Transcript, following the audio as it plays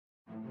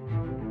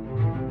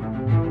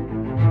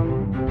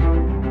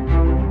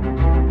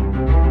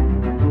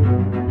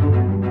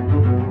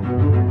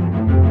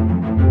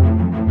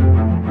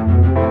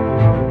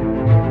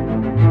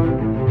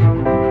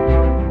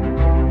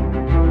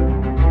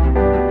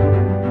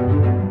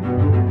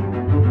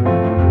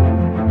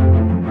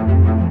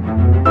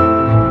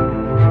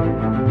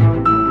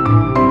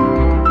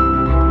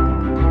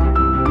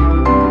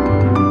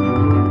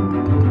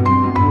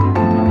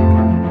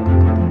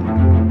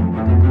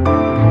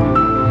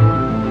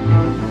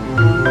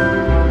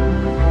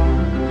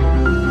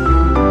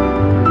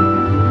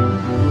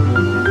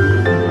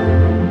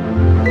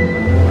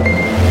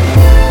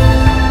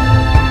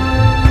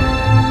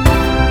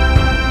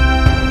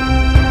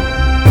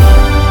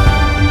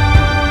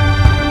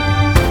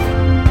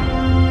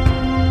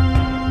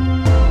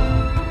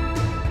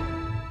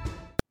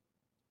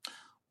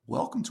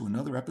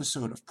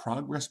episode of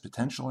Progress,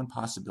 Potential, and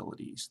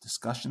Possibilities,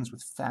 discussions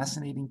with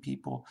fascinating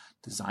people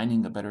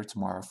designing a better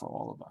tomorrow for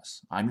all of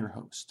us. I'm your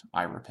host,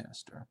 Ira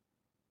Pastor.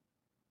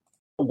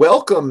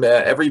 Welcome,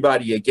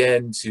 everybody,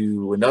 again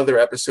to another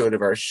episode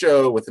of our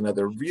show with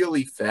another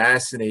really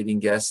fascinating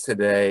guest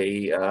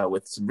today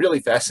with some really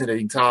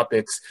fascinating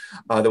topics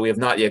that we have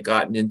not yet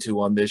gotten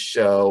into on this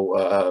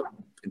show.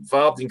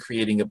 Involved in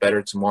creating a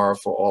better tomorrow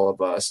for all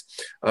of us.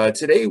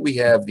 Today we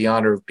have the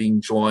honor of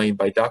being joined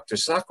by Dr.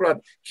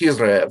 Sakhrat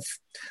Khizroev,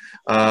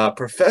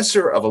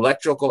 professor of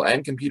electrical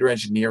and computer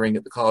engineering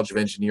at the College of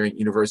Engineering,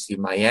 University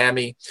of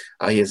Miami.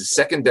 He has a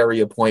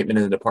secondary appointment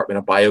in the Department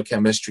of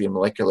Biochemistry and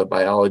Molecular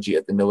Biology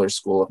at the Miller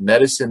School of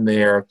Medicine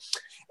there.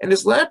 And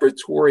his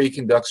laboratory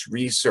conducts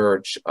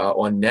research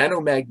on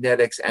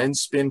nanomagnetics and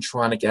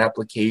spintronic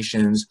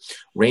applications,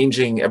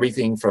 ranging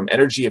everything from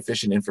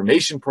energy-efficient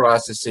information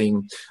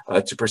processing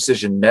to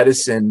precision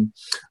medicine.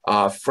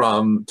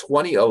 From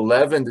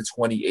 2011 to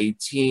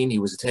 2018, he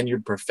was a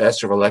tenured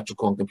professor of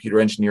electrical and computer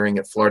engineering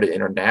at Florida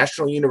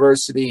International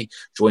University,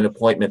 joint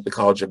appointment at the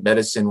College of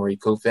Medicine, where he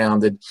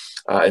co-founded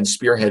and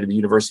spearheaded the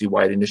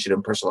university-wide initiative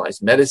in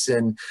personalized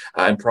medicine.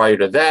 And prior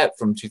to that,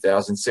 from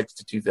 2006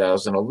 to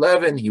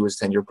 2011, he was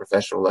tenured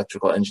professor of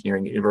electrical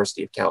engineering at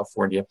University of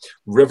California,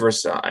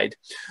 Riverside.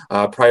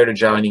 Prior to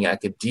joining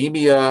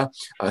academia,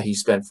 he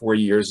spent 4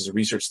 years as a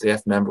research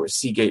staff member at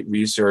Seagate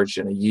Research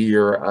and a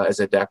year as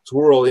a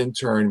doctoral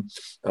intern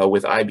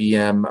with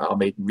IBM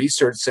Almaden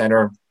Research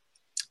Center.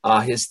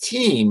 His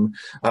team,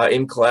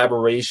 in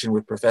collaboration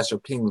with Professor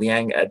Ping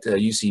Liang at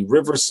UC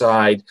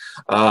Riverside,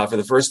 for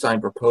the first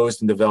time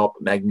proposed and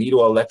developed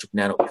magnetoelectric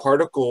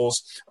nanoparticles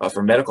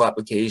for medical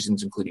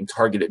applications, including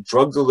targeted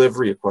drug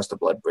delivery across the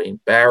blood-brain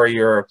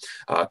barrier,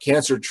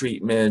 cancer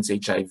treatments,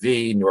 HIV,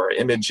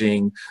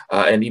 neuroimaging,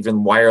 and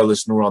even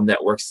wireless neural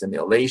network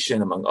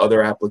stimulation, among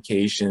other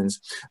applications.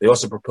 They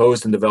also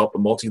proposed and developed a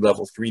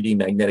multi-level 3D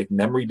magnetic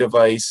memory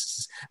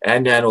device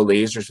and nano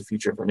lasers for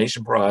future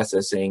information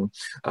processing,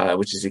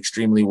 which is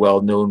extremely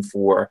well known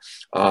for,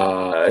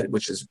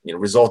 which has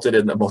resulted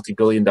in the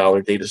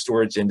multi-billion-dollar data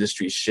storage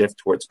industry's shift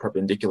towards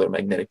perpendicular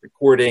magnetic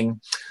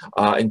recording.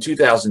 In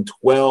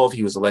 2012,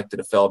 he was elected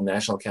a fellow of the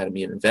National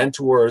Academy of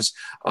Inventors,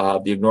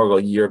 the inaugural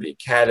year of the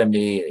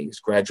Academy. He's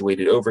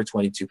graduated over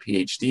 22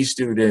 PhD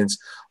students,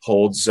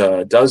 holds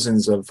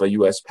dozens of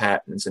U.S.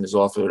 patents, and has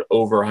authored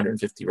over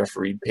 150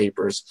 refereed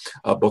papers,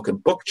 book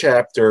and book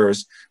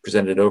chapters,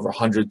 presented over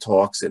 100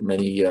 talks at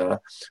many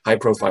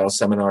high-profile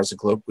seminars and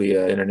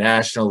colloquia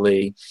internationally.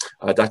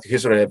 Dr.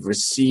 Khizroev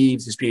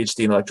received his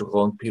PhD in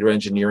electrical and computer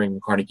engineering from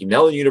Carnegie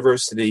Mellon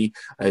University,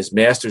 his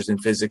master's in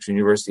physics from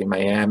University of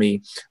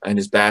Miami, and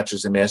his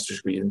bachelor's and master's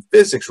degree in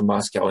physics from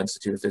Moscow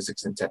Institute of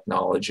Physics and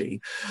Technology.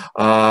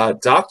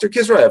 Dr.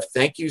 Khizroev,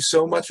 thank you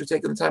so much for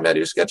taking the time out of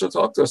your schedule to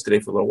talk to us today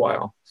for a little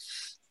while.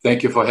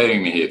 Thank you for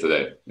having me here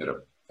today.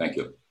 Thank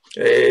you.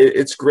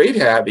 It's great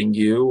having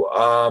you.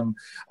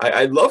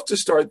 I'd love to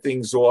start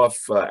things off,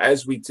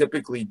 as we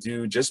typically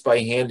do, just by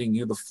handing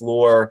you the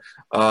floor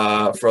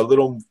for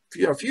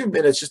a few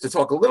minutes just to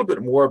talk a little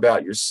bit more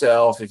about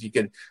yourself. If you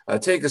could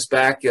take us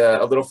back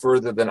a little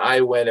further than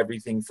I went,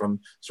 everything from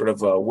sort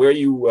of where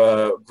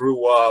you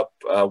grew up,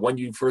 when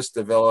you first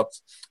developed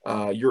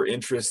your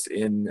interest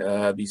in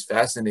these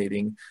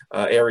fascinating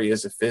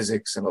areas of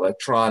physics and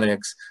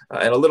electronics,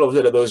 and a little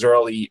bit of those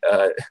early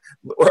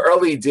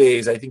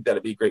days. I think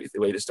that'd be a great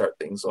way to start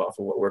things off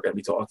of what we're going to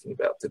be talking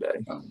about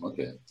today.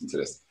 Okay,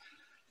 interesting.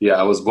 Yeah,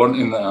 I was born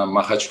in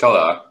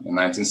Makhachkala in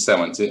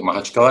 1970.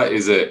 Makhachkala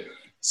is a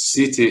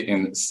city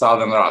in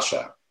southern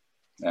Russia,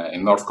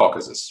 in North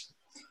Caucasus.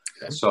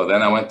 Okay. So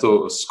then I went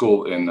to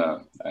school in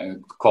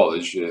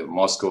college,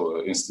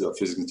 Moscow Institute of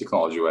Physics and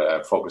Technology, where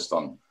I focused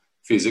on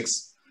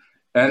physics.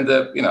 And,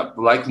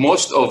 like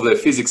most of the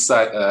physics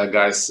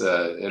guys,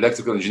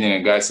 electrical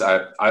engineering guys,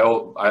 I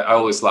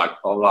always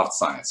loved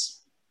science.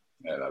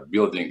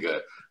 Building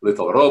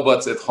little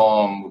robots at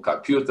home,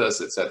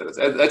 computers, etc.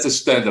 That's a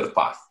standard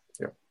path.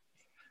 Yeah.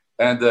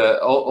 And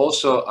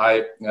also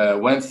I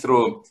went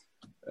through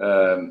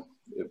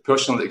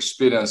personal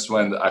experience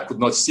when I could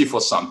not see for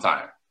some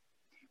time.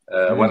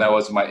 When I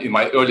was in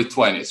my early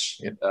 20s,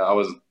 yeah.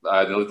 I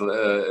had a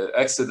little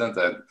accident,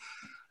 and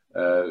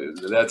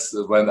that's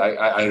when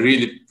I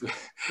really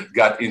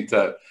got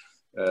into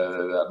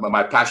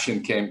my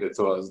passion came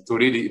to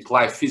really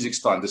apply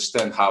physics to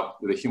understand how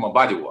the human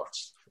body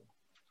works.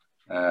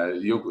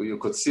 You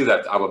could see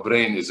that our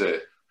brain is a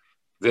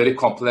very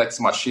complex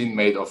machine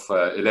made of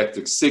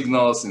electric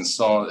signals and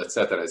so on,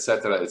 etc.,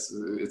 etc.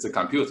 It's a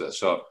computer.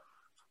 So,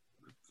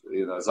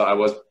 so I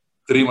was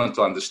driven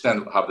to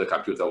understand how the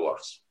computer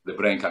works, the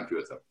brain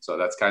computer. So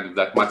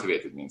that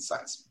motivated me in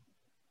science.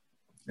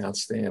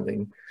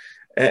 Outstanding.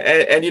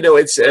 And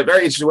it's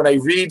very interesting when I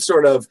read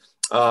sort of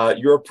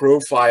your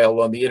profile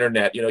on the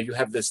internet, you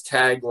have this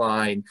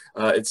tagline.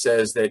 It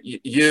says that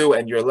you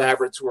and your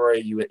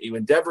laboratory, you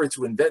endeavor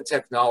to invent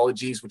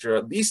technologies which are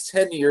at least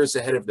 10 years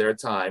ahead of their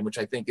time, which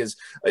I think is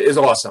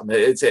awesome.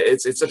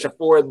 It's such a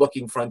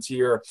forward-looking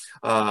frontier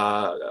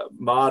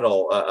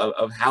model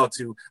of how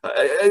to.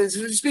 It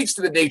speaks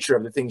to the nature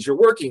of the things you're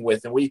working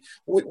with, and we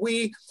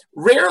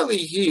rarely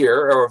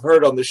hear or have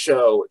heard on the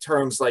show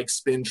terms like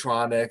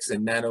spintronics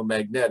and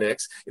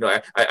nanomagnetics.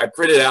 I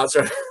printed out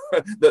sort of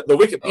the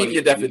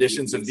Wikipedia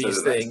definitions of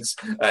these things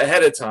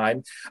ahead of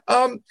time.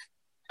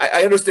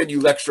 I understand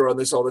you lecture on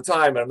this all the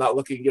time, and I'm not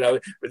looking,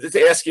 to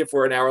ask you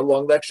for an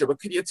hour-long lecture, but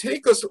could you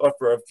take us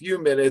for a few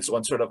minutes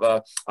on sort of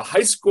a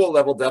high school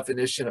level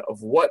definition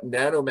of what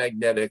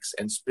nanomagnetics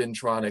and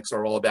spintronics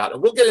are all about?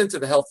 And we'll get into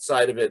the health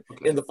side of it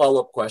in the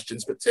follow-up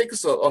questions, but take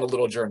us on a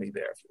little journey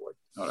there, if you would.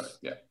 All right,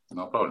 yeah,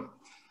 no problem.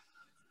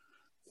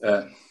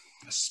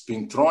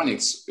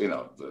 Spintronics,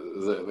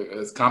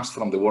 it comes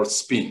from the word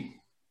spin,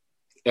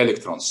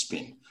 electron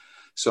spin.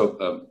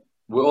 So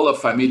we all are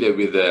familiar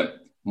with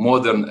the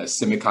modern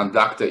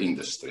semiconductor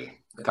industry.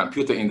 The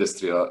computer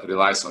industry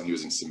relies on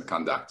using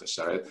semiconductors,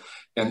 right?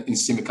 And in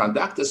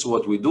semiconductors,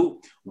 what we do,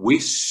 we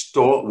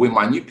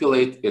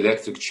manipulate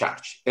electric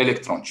charge,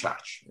 electron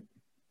charge.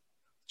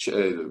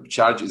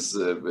 Charge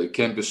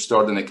can be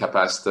stored in a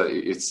capacitor.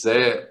 It's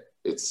there,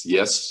 it's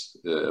yes,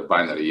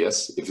 binary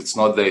yes. If it's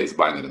not there, it's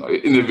binary no.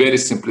 In a very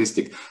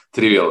simplistic,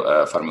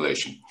 trivial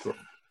formulation. Sure.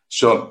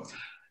 So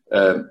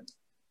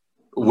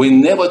we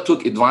never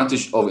took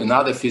advantage of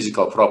another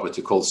physical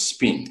property called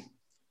spin.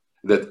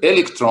 That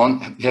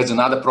electron has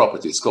another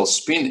property. It's called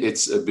spin.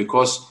 It's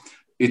because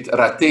it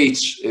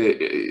rotates.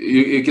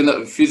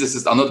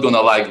 Physicists are not going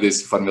to like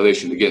this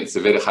formulation. Again, it's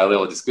a very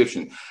high-level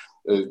description.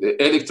 The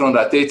electron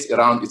rotates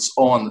around its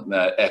own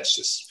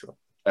axis. Sure.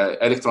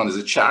 Electron is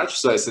a charge,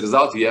 so as a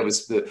result, you have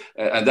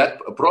and that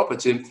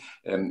property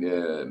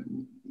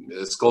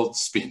is called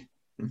spin.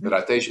 Mm-hmm.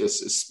 Rotation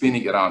is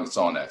spinning around its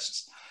own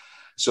axis.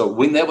 So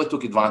we never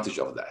took advantage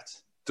of that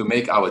to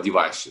make our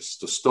devices,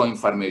 to store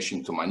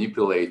information, to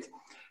manipulate.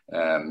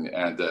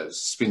 And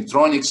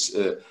spintronics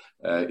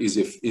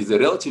is a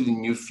relatively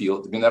new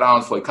field, been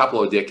around for a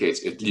couple of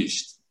decades at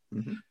least,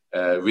 mm-hmm.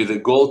 With a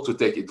goal to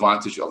take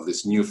advantage of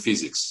this new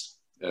physics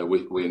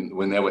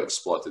we never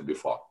exploited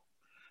before.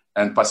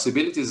 And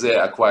possibilities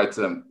there are quite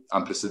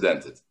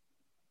unprecedented.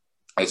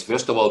 As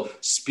first of all,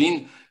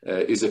 spin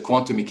is a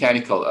quantum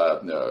mechanical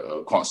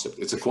concept.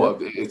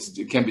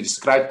 It can be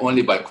described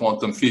only by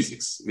quantum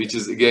physics, which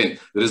is, again,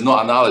 there is no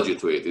analogy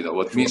to it.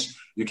 What means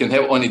you can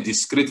have only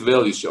discrete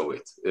values of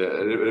it.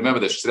 Remember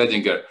the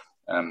Schrödinger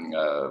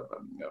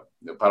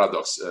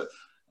paradox.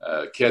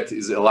 Cat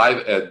is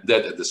alive and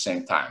dead at the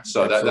same time.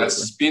 So that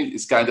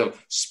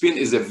spin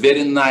is a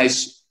very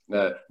nice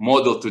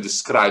model to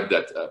describe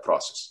that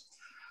process.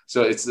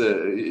 So it's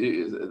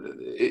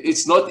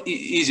not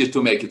easy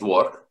to make it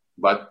work,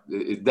 but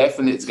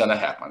it's going to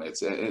happen.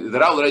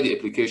 There are already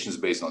applications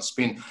based on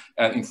spin,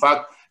 and in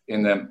fact,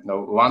 in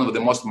one of the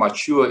most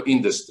mature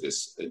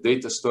industries,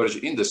 data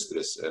storage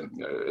industries,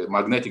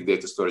 magnetic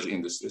data storage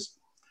industries,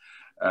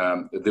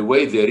 the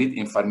way they read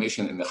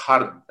information in a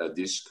hard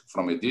disk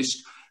from a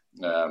disk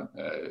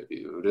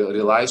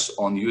relies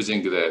on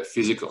using the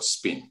physical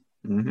spin.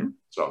 Mm-hmm.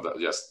 So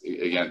just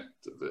again,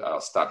 I'll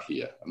stop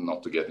here,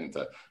 not to get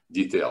into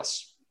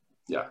details.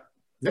 Yeah.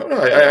 No.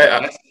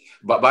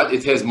 But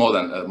it has more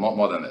than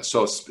that.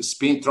 So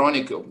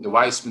spintronic.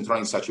 Why is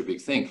spintronic such a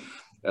big thing?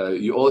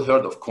 You all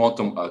heard of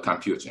quantum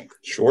computing.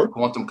 Sure.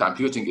 Quantum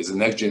computing is the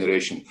next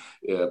generation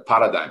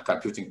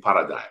computing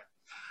paradigm.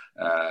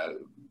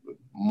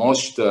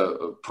 Most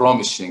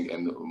promising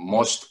and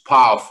most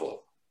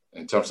powerful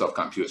in terms of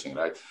computing,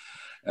 right?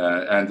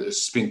 And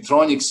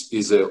spintronics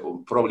is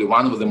probably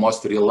one of the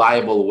most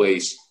reliable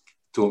ways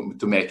to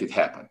make it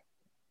happen.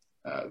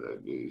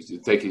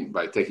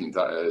 By taking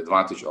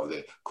advantage of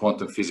the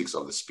quantum physics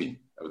of the spin,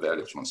 of the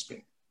electron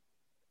spin.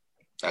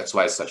 That's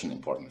why it's such an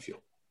important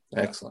field.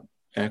 Excellent.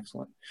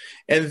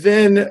 And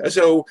then,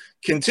 so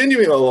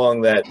continuing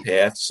along that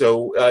path,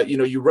 so,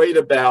 you write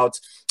about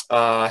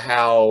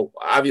how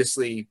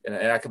obviously,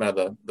 and I come out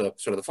of the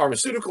sort of the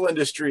pharmaceutical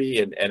industry,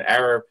 and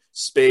our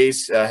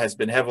space has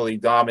been heavily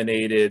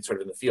dominated sort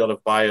of in the field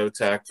of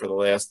biotech for the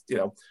last,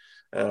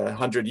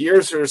 100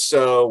 years or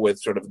so, with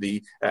sort of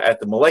at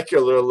the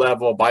molecular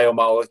level,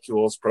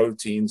 biomolecules,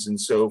 proteins, and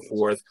so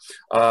forth.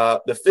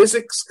 The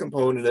physics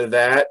component of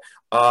that,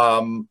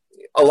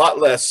 a lot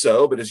less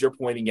so, but as you're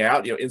pointing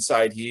out,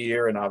 inside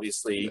here, and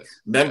obviously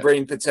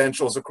membrane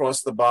potentials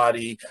across the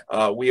body,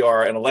 we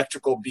are an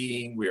electrical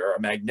being, we are a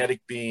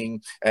magnetic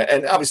being,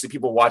 and obviously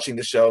people watching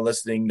the show,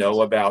 listening,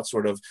 know about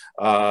sort of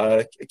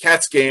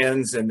CAT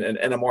scans and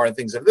NMR and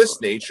things of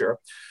this nature.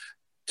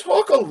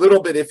 Talk a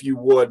little bit, if you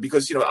would,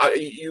 because you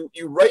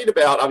write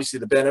about obviously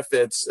the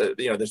benefits.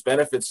 There's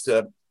benefits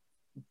to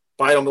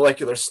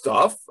biomolecular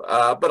stuff,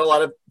 but a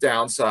lot of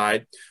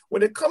downside.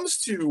 When it comes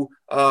to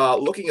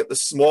looking at the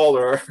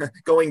smaller,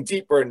 going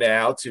deeper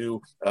now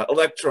to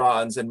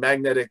electrons and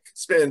magnetic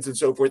spins and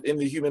so forth in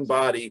the human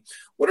body,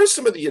 what are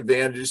some of the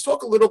advantages?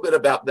 Talk a little bit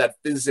about that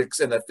physics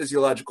and that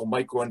physiological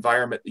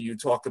microenvironment that you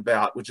talk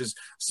about, which is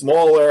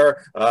smaller,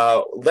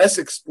 less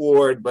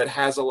explored, but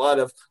has a lot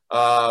of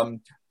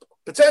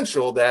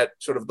potential that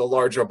sort of the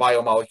larger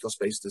biomolecule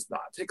space does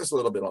not. Take us a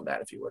little bit on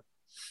that, if you would.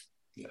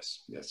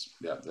 Yes,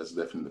 yeah, that's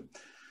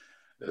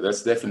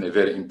definitely a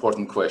very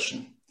important question.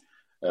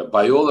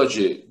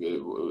 Biology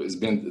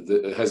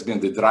has been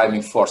the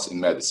driving force in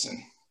medicine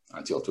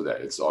until today.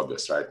 It's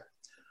obvious, right?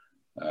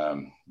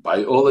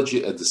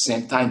 Biology at the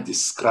same time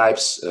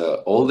describes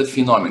all the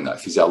phenomena,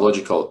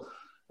 physiological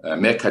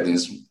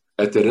mechanisms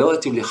at a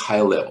relatively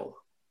high level.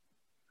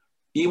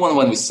 Even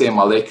when we say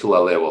molecular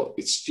level,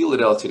 it's still a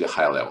relatively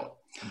high level.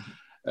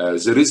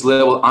 There is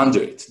level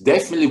under it.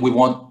 Definitely we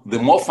want the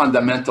more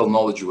fundamental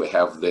knowledge we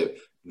have,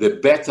 the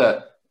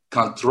better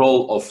control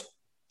of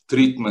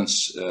treatments,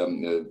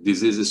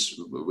 diseases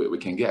we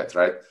can get,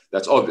 right?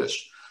 That's obvious.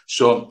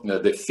 So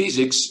the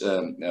physics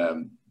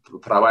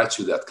provides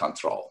you that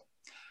control.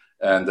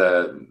 And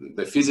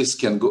the physics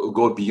can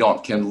go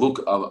beyond, can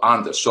look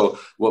under. So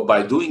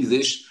by doing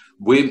this,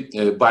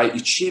 by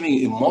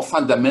achieving a more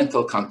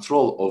fundamental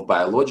control of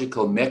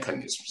biological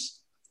mechanisms,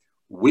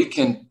 we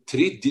can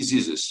treat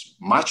diseases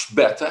much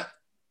better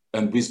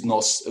and with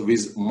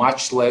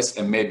much less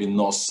and maybe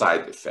no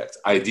side effects,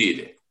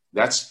 ideally.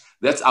 That's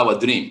our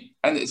dream.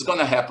 And it's going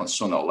to happen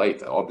sooner or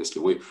later. Obviously,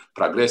 we're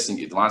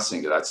progressing,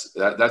 advancing.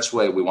 That's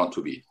where we want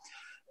to be.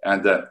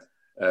 And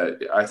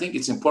I think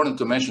it's important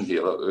to mention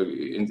here,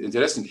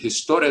 interesting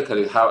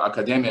historically, how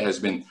academia has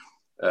been.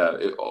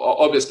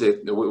 Obviously,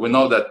 we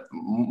know that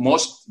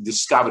most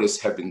discoveries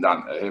have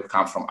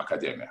come from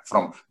academia,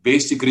 from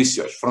basic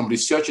research, from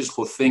researchers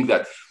who think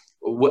that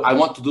I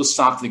want to do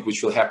something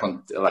which will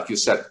happen, like you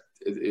said,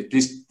 at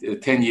least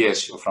 10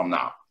 years from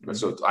now. Mm-hmm.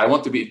 So I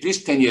want to be at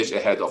least 10 years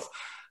ahead of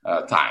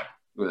time.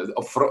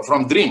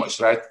 From dreamers,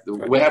 right?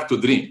 We have to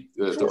dream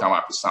to come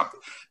up with something.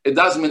 It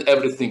doesn't mean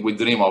everything we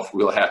dream of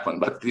will happen,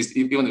 but at least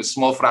even a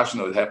small fraction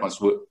of it happens,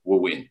 we'll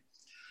win.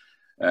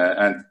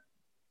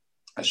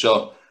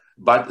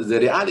 But the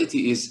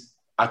reality is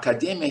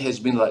academia has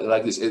been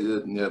like this.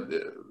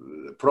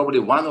 Probably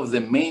one of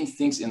the main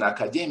things in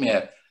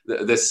academia,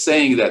 the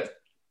saying that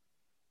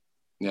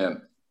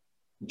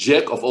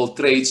jack of all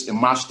trades, a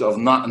master of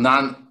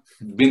none,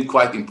 been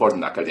quite important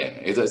in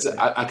academia.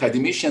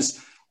 Academicians,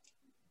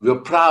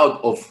 we're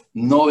proud of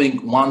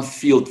knowing one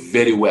field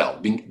very well,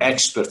 being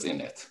expert in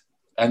it.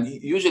 And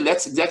usually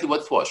that's exactly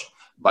what it was.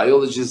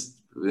 Biologists,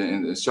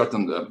 in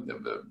certain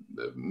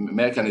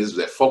mechanisms,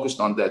 they're focused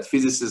on that.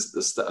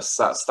 Physicists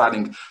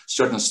studying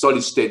certain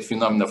solid state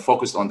phenomena,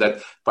 focused on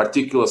that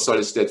particular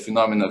solid state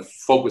phenomena,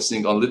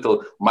 focusing on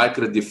little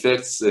micro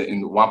defects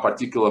in one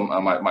particular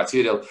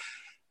material.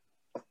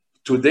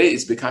 Today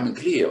it's becoming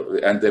clear,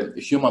 and the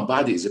human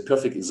body is a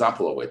perfect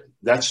example of it.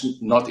 That's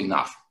not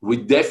enough. We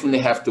definitely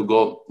have to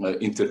go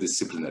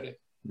interdisciplinary.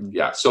 Mm-hmm.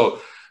 Yeah, so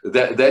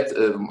that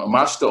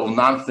master of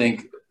none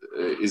thing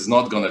is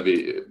not going to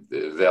be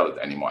valid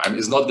anymore. I mean,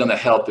 it's not going to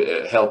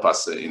help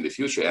us in the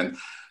future. And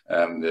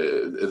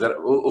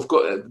of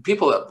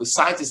course,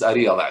 scientists are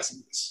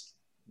realizing this.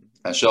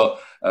 And so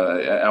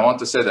I want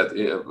to say that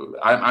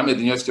I'm at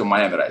the University of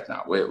Miami right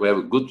now. We have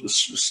a good,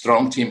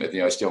 strong team at the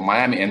University of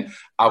Miami, and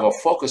our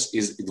focus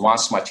is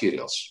advanced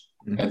materials.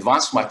 Mm-hmm.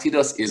 Advanced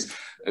materials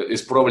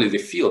is probably the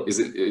field,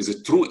 is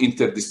a true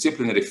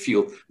interdisciplinary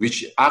field,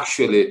 which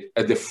actually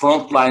at the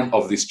front line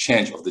of this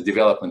change of the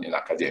development in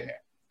academia.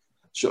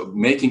 So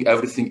making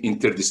everything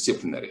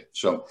interdisciplinary.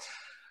 So,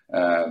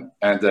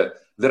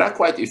 there are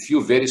quite a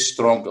few very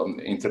strong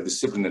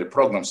interdisciplinary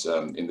programs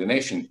in the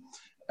nation.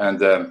 And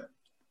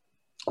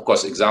of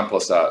course,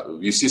 examples are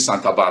UC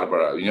Santa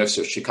Barbara,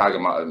 University of Chicago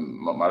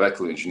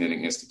Molecular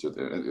Engineering Institute,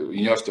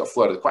 University of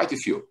Florida, quite a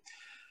few.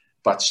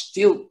 But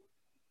still,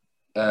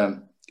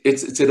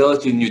 it's a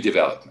relatively new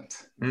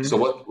development. Mm-hmm. So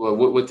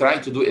what we're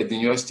trying to do at the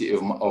University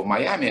of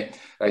Miami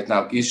right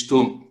now is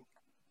to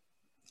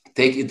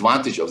take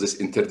advantage of this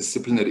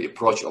interdisciplinary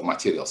approach of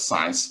material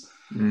science,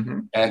 mm-hmm.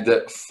 and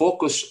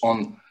focus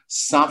on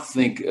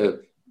something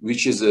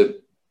which is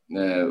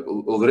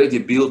already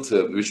built,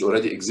 which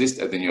already exists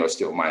at the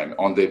University of Miami,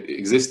 on the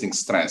existing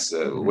strengths.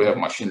 Mm-hmm. We have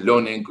machine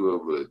learning,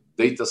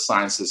 data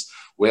sciences,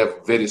 we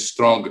have very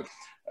strong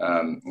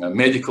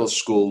medical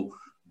school,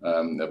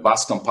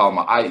 Bascom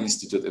Palmer Eye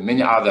Institute, and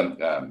many other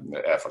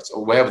efforts.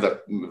 We have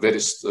the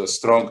very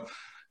strong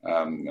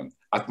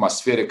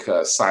atmospheric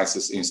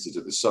sciences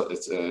institute, so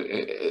it's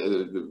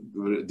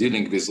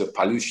dealing with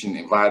pollution,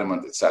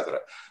 environment, etc.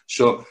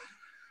 So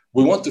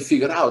we want to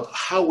figure out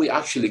how we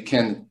actually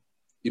can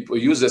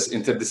use this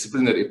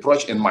interdisciplinary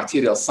approach in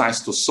material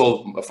science to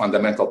solve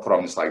fundamental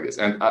problems like this.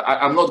 And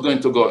I'm not going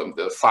to go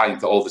far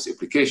into all these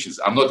applications.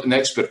 I'm not an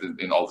expert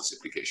in all these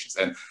applications.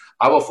 And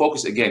our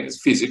focus, again,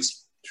 is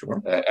physics.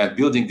 Sure. And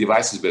building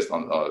devices based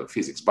on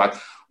physics. But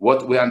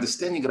what we're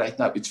understanding right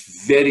now,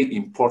 it's very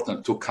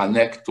important to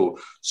connect to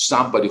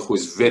somebody who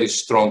is very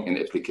strong in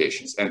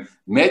applications. And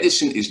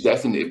medicine is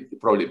definitely,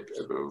 probably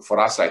for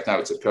us right now,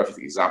 it's a perfect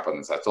example.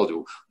 As I told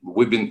you,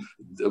 we've been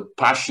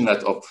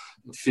passionate of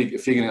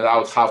figuring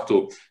out how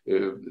to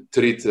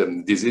treat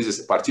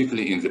diseases,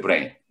 particularly in the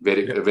brain.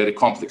 A very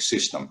complex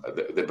system.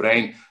 The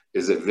brain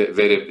is a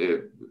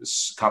very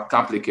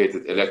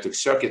complicated electric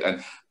circuit,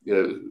 and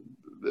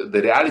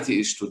the reality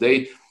is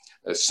today,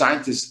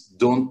 scientists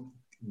don't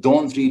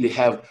really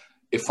have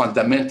a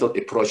fundamental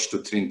approach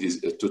to treat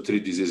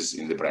diseases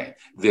in the brain.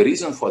 The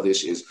reason for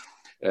this is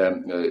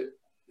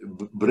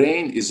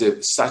brain is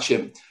such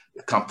a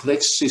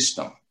complex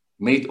system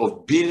made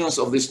of billions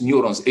of these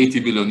neurons, 80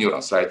 billion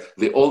neurons, right?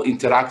 They all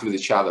interact with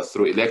each other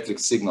through electric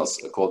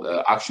signals called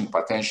action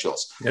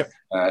potentials. Yep.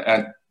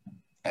 And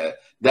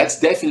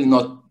that's definitely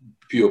not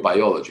pure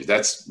biology.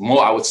 That's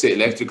more, I would say,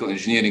 electrical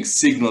engineering,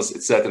 signals,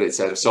 et cetera, et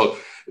cetera. So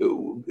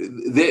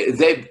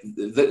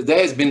there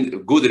has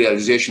been good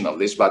realization of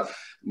this, but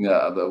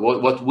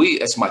what we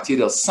as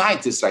material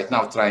scientists right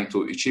now trying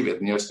to achieve at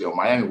the University of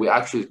Miami, we're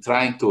actually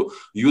trying to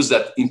use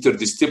that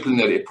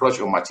interdisciplinary approach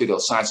of material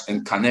science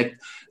and connect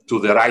to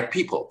the right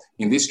people.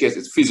 In this case,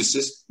 it's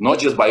physicists, not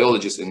just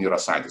biologists and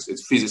neuroscientists,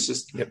 it's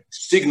physicists,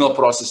 signal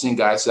processing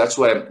guys. That's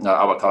why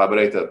our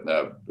collaborator,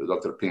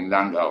 Dr. Ping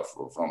Liang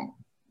from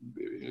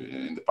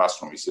in the past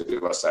from UC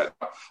Riverside,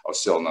 of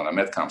cell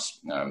Nano-Magnetics,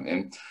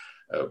 and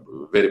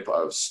very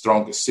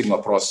strong signal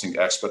processing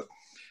expert.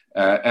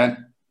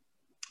 And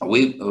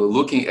we're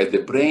looking at the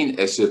brain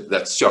as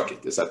that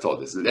circuit, as I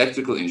told, this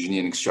electrical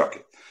engineering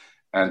circuit,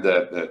 and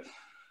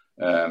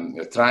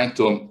trying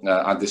to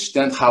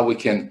understand how we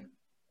can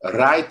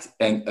write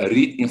and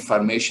read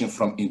information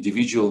from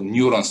individual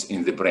neurons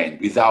in the brain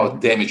without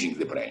damaging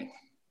the brain.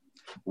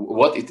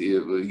 What it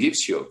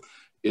gives you,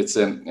 it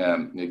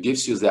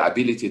gives you the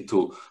ability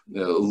to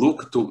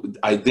look, to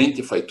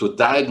identify, to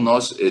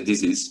diagnose a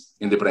disease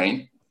in the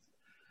brain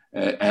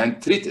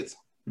and treat it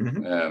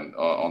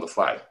on the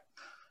fly.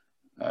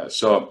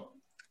 So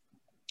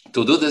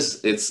to do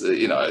this, it's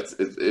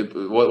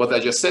what I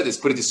just said is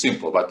pretty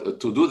simple. But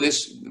to do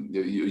this,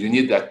 you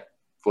need that,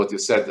 what you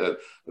said,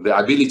 the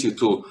ability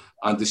to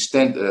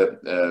understand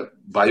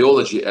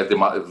biology at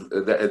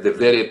the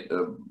very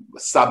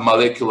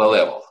submolecular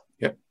level.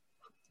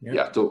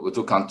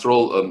 To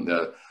control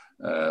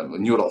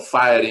neural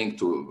firing,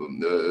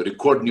 to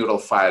record neural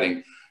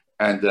firing,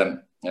 and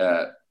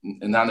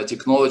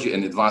nanotechnology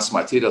and advanced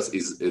materials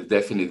is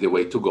definitely the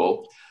way to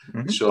go.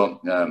 So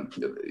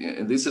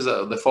this is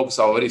the focus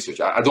of our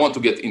research. I don't want to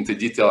get into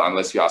detail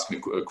unless you ask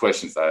me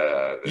questions.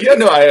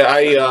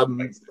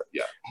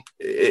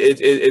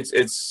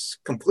 It's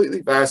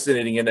completely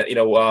fascinating, and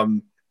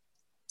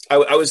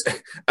I was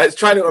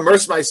trying to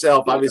immerse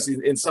myself, obviously,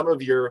 in some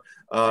of your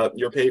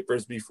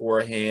papers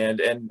beforehand,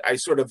 and I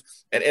sort of,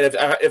 and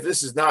if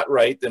this is not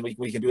right, then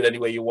we can do it any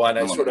way you want.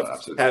 I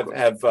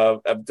have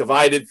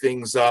divided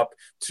things up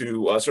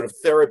to sort of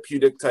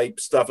therapeutic type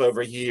stuff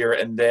over here,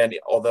 and then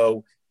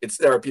although it's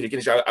therapeutic,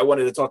 I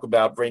wanted to talk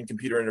about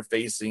brain-computer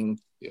interfacing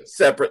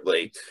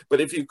separately.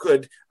 But if you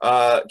could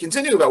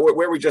continue about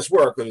where we just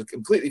were, because it's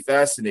completely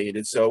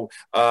fascinated. So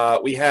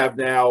we have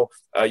now,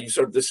 you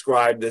sort of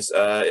described this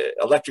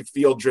electric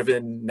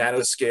field-driven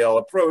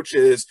nanoscale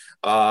approaches.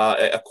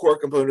 A core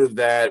component of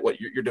that, what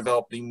you're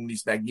developing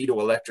these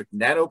magnetoelectric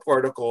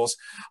nanoparticles.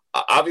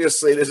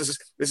 Obviously, this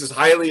is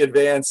highly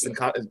advanced and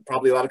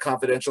probably a lot of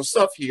confidential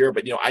stuff here.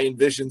 But I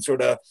envision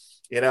sort of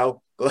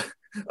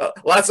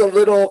lots of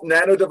little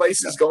nano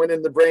devices going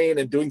in the brain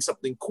and doing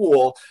something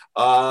cool.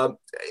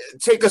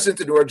 Take us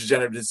into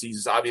neurodegenerative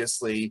diseases.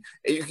 Obviously,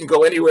 you can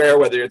go anywhere,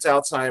 whether it's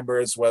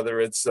Alzheimer's, whether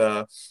it's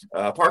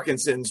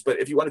Parkinson's. But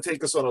if you want to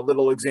take us on a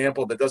little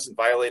example that doesn't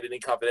violate any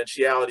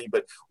confidentiality,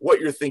 but what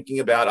you're thinking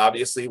about,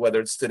 obviously,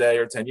 whether it's today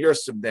or 10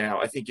 years from now,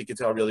 I think you could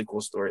tell a really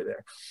cool story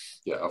there.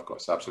 Yeah, of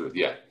course,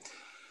 absolutely. Yeah.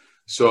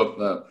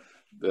 So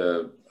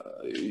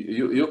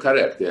you're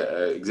correct. Yeah,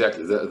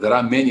 exactly. There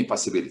are many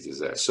possibilities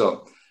there.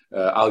 So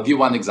I'll give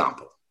one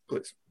example.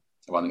 Please.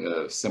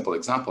 One simple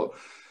example.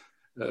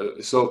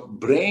 So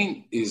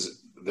brain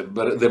is the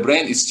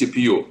brain is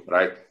CPU,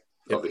 right?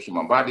 Of the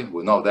human body.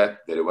 We know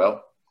that very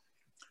well.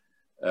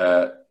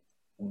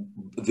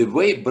 The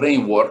way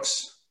brain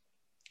works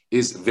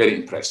is very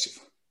impressive.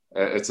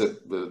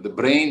 The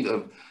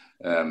brain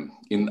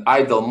in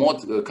idle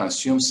mode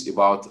consumes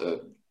about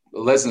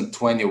less than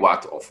 20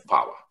 watt of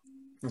power.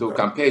 To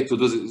compare, to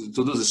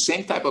do the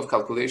same type of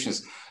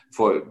calculations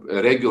for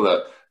a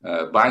regular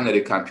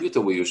binary computer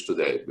we use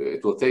today,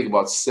 it will take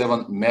about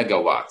 7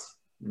 megawatts.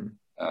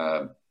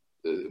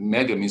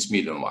 Mega means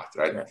million watt,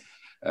 right?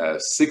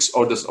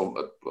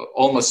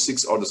 Almost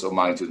 6 orders of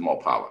magnitude more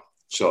power.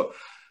 So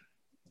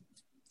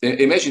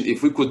imagine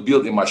if we could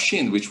build a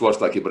machine which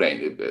works like a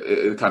brain,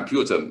 a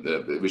computer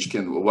which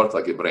can work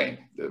like a brain.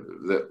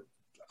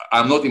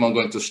 I'm not even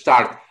going to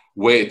start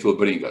where it will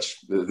bring us.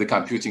 The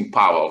computing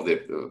power of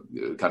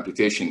the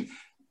computation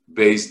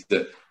based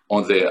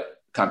on the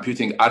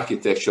computing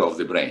architecture of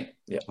the brain.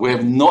 Yeah. We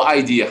have no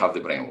idea how the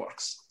brain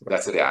works. Right.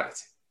 That's the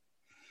reality.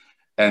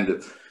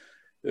 And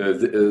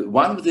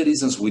one of the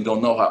reasons we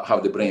don't know how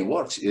the brain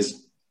works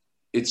is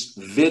it's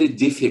very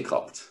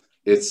difficult.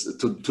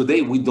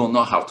 Today we don't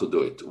know how to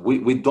do it.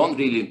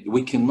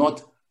 We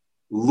cannot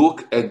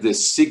look at the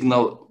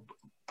signal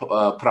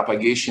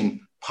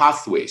propagation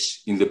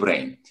pathways in the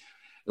brain.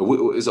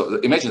 So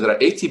imagine there are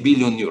 80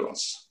 billion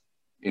neurons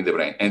in the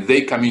brain, and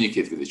they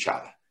communicate with each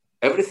other.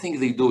 Everything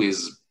they do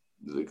is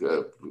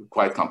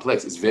quite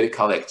complex. It's very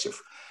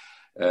collective.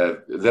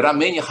 There are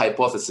many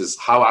hypotheses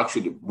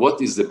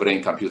what is the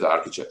brain-computer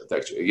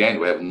architecture. Again,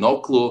 we have no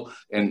clue,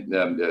 and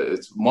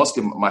it's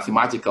mostly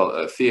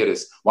mathematical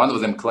theories. One of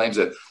them claims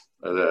that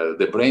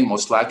the brain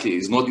most likely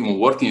is not even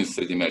working in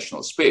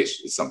three-dimensional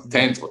space. It's some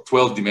 10 or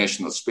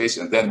 12-dimensional space,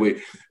 and then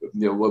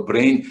our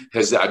brain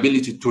has the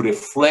ability to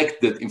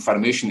reflect that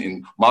information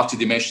in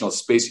multidimensional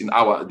space, in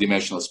our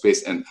dimensional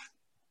space, and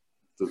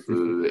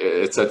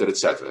et cetera, et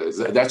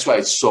cetera. That's why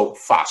it's so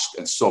fast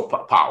and so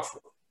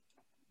powerful.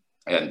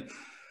 And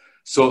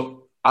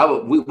so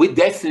we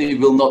definitely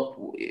will not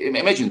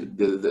imagine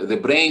the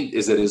brain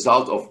is a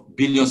result of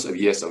billions of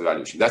years of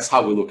evolution. That's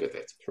how we look at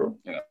it. Sure.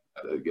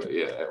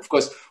 Yeah, of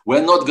course,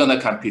 we're not going to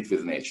compete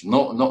with nature.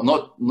 No,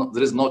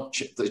 there is no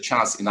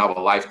chance in our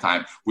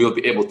lifetime we'll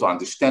be able to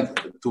understand,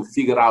 to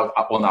figure out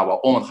on our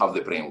own how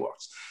the brain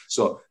works.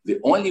 So the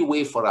only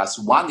way for us,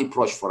 one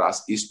approach for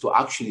us, is to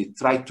actually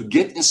try to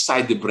get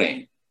inside the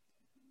brain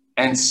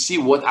and see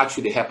what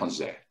actually happens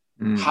there,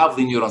 how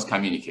the neurons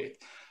communicate.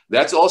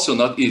 That's also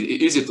not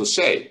easy to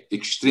say,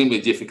 extremely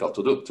difficult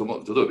to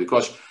do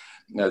because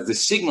the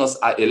signals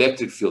are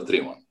electric field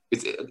driven.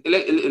 It's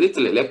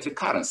little electric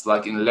currents,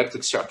 like in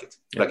electric circuit,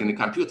 like in the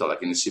computer,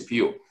 like in the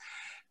CPU.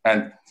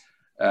 And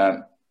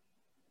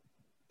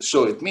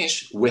so it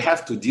means we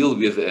have to deal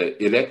with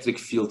electric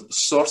field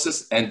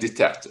sources and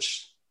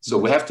detectors. So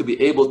we have to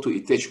be able to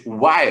attach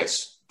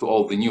wires to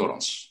all the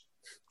neurons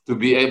to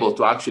be able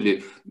to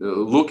actually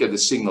look at the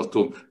signal,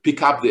 to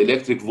pick up the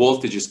electric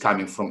voltages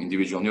coming from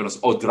individual neurons,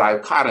 or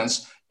drive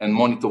currents and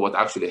monitor what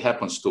actually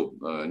happens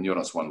to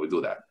neurons when we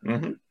do that.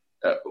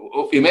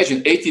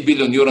 Imagine 80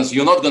 billion neurons.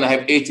 You're not going to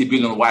have 80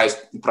 billion wires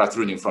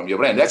protruding from your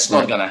brain. That's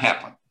not going to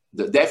happen.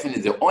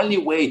 Definitely, the only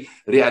way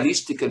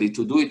realistically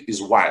to do it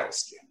is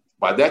wirelessly.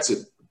 But that's a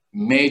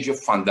major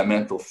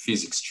fundamental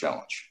physics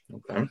challenge.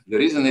 Okay. The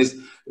reason is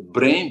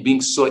brain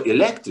being so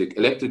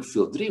electric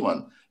field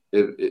driven.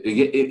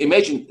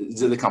 Imagine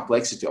the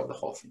complexity of the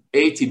whole thing.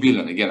 80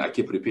 billion, again, I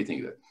keep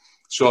repeating that.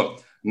 So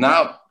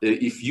now,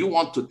 if you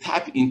want to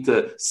tap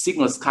into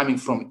signals coming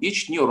from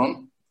each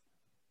neuron,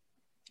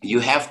 you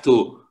have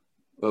to,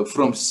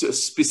 from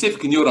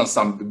specific neurons,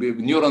 some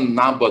neuron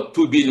number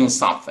 2 billion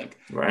something,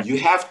 right. You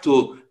have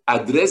to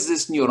address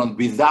this neuron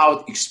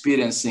without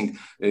experiencing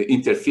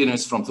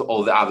interference from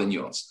all the other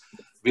neurons.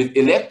 With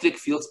electric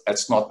fields,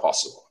 that's not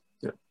possible.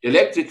 Yeah.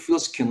 Electric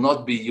fields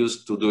cannot be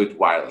used to do it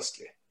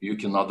wirelessly. You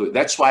cannot do it.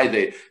 That's why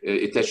they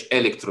attach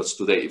electrodes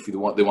today if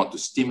they want to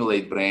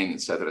stimulate brain,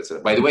 et cetera, et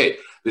cetera. By the way,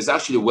 there's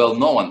actually well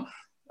known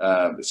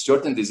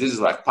certain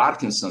diseases like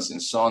Parkinson's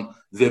and so on.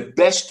 The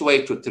best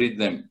way to treat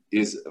them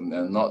is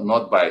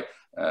not by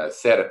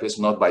therapies,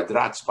 not by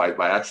drugs,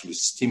 by actually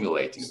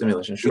stimulating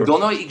them. Sure. We don't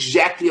know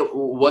exactly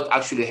what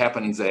actually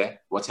happening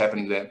there, what's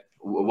happening there,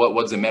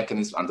 what's the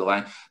mechanism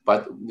underlying,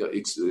 but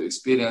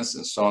experience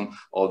and so on,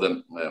 all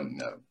the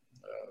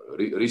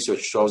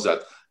research shows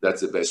that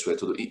that's the best way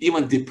to do it.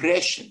 Even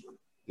depression,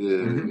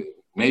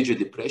 major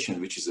depression,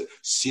 which is a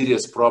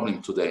serious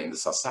problem today in the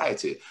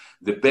society,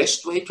 the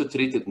best way to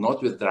treat it,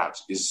 not with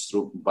drugs, is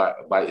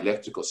by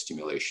electrical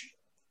stimulation.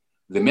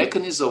 The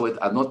mechanisms of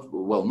it are not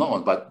well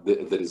known, but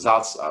the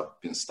results have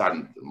been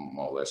studied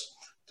more or less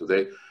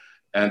today.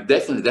 And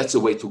definitely that's the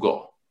way to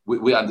go.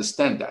 We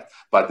understand that.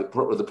 But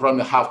the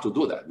problem is how to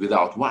do that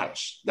without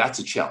wires. That's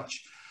a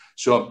challenge.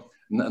 So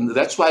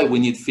that's why we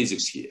need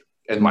physics here.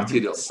 And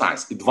material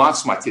science,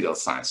 advanced material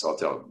science, I'll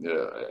tell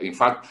you. In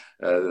fact,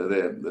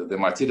 the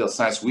material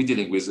science we're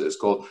dealing with is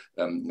called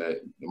the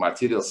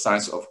material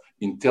science of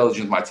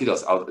intelligent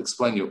materials. I'll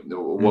explain you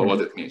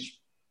what it means.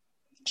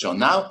 So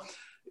now,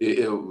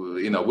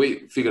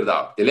 we figured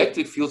out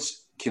electric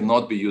fields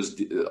cannot be used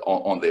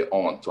on their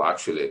own to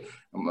actually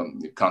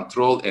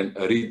control and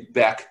read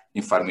back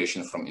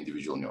information from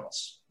individual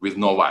neurons with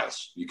no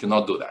wires. You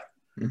cannot do that.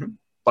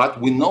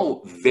 But we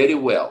know very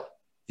well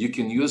you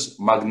can use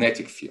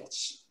magnetic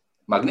fields.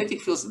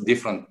 Magnetic fields,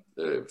 different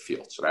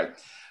fields, right?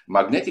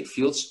 Magnetic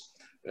fields,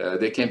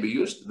 they can be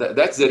used.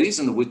 That's the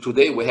reason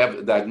today we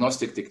have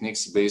diagnostic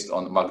techniques based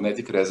on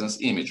magnetic resonance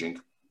imaging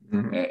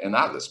and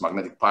others,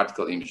 magnetic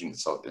particle imaging, et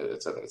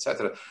cetera, et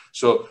cetera.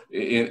 So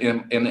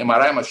in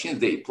MRI machines,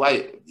 they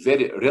apply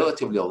very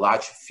relatively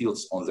large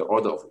fields on the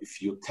order of a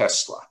few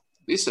Tesla.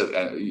 These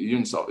are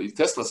units of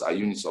Teslas are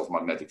units of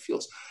magnetic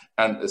fields,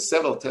 and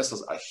several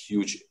Teslas are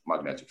huge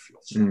magnetic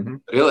fields.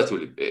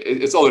 Relatively,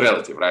 it's all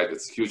relative, right?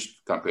 It's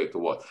huge compared to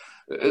what?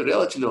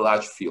 Relatively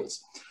large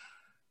fields.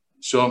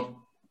 So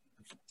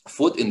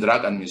Food and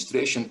Drug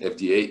Administration,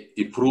 FDA,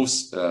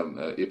 approves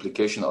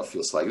application of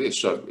fields like this.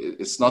 So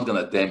it's not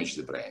going to damage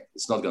the brain.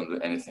 It's not going to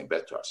do anything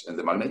bad to us. And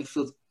the magnetic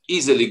field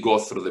easily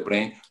goes through the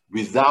brain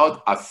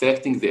without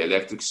affecting the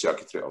electric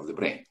circuitry of the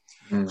brain.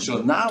 Mm-hmm.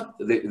 So now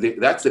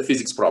that's the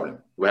physics problem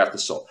we have to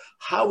solve.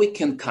 How we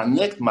can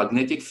connect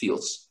magnetic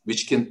fields,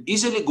 which can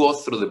easily go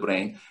through the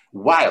brain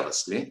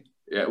wirelessly,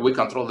 we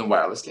control them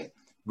wirelessly,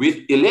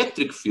 with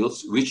electric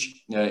fields,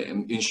 which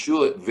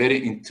ensure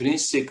very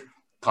intrinsic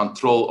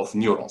control of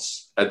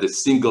neurons at the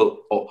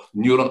single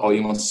neuron or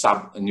even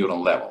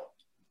sub-neuron level.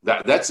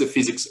 That's the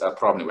physics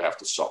problem we have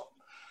to solve.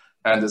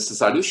 And the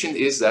solution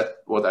is that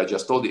what I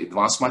just told you,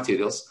 advanced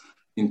materials,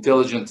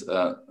 intelligent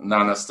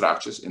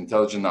nanostructures,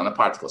 intelligent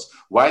nanoparticles.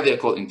 Why they're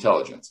called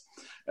intelligent?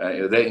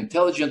 They're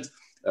intelligent.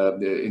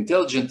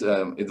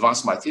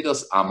 Advanced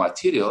materials are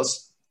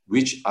materials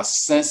which are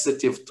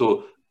sensitive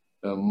to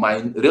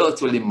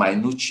relatively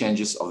minute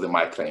changes of the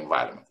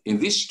microenvironment. In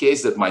this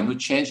case, that minute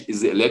change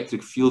is the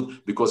electric field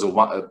because of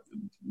a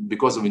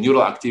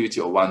neural activity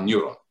of one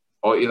neuron,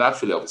 or in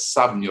actually of a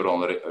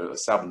subneuronal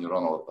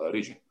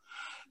region.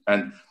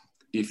 And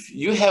if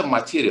you have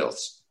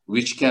materials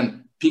which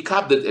can pick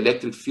up that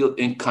electric field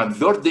and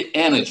convert the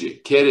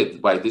energy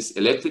carried by this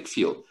electric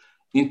field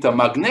into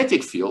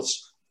magnetic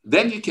fields,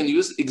 then you can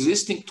use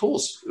existing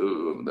tools,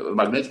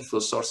 magnetic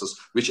field sources,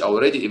 which are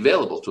already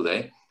available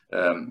today,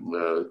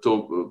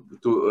 to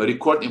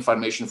record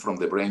information from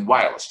the brain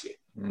wirelessly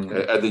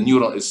at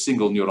the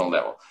single neuron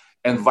level.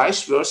 And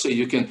vice versa,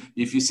 you can,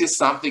 if you see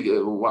something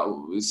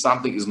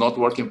is not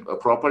working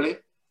properly,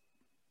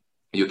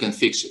 you can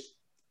fix it.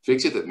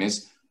 Fix it, that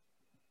means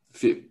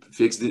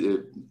fix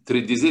the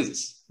three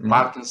diseases: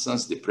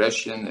 Parkinson's,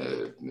 depression,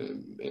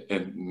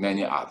 and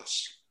many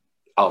others,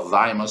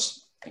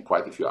 Alzheimer's, and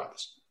quite a few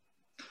others.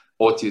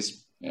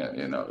 Autism,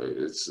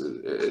 it's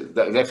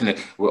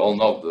definitely, we all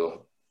know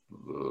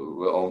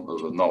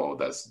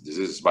that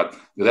diseases, but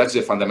that's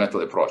the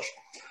fundamental approach.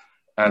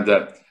 And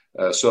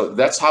so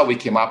that's how we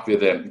came up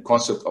with the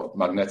concept of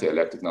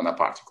magnetoelectric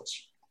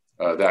nanoparticles.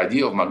 The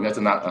idea of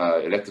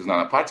magnetoelectric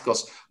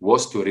nanoparticles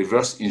was to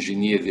reverse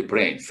engineer the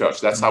brain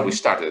first. That's how we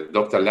started.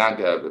 Dr. Lang,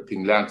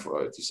 Ping Lang,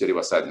 Tsiri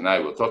Vasadi and I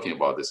were talking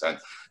about this, and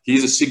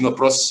he's a signal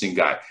processing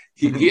guy.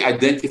 He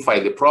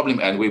identified the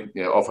problem, and we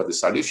offered the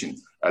solution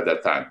at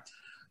that time.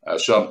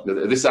 So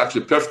this is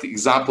actually a perfect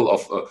example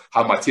of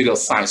how material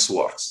science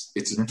works.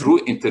 It's a true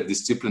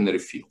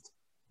interdisciplinary field,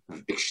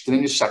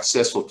 extremely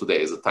successful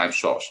today, as the time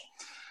shows.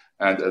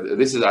 And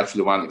this is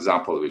actually one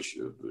example which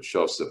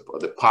shows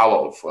the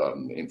power of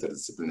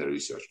interdisciplinary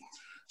research.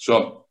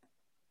 So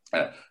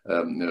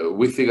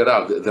we figured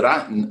out that there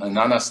are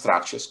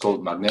nanostructures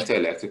called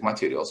magnetoelectric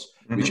materials,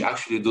 which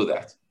actually do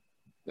that.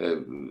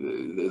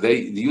 They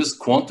use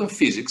quantum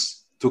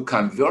physics to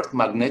convert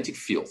magnetic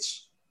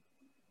fields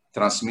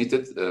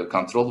transmitted,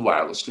 controlled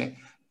wirelessly,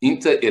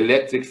 into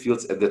electric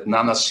fields at the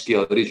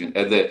nanoscale region,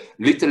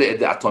 literally at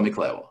the atomic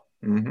level.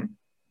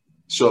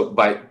 So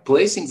by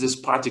placing these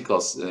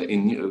particles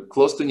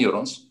close to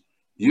neurons,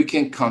 you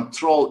can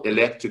control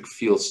electric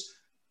fields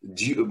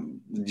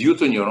due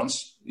to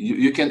neurons.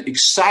 You can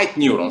excite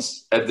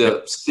neurons at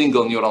the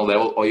single neural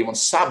level or even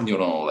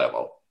subneuronal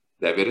level.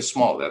 They're very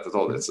small. That's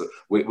all.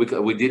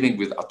 We're dealing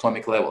with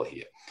atomic level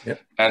here.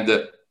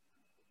 And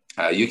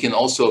you can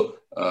also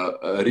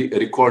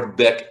record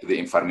back the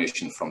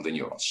information from the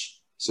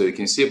neurons. So you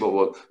can see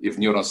if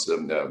neurons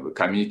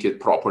communicate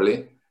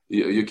properly.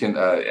 You can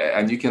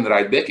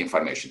write back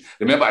information.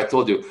 Remember, I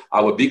told you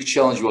our big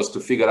challenge was to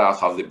figure out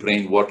how the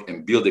brain works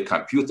and build a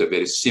computer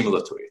very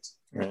similar to it.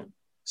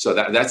 So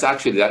that's a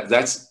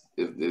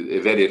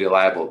very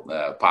reliable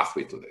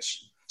pathway to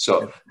this.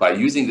 So by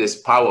using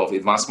this power of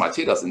advanced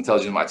materials,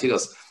 intelligent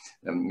materials,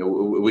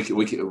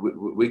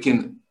 we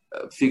can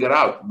figure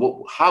out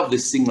how the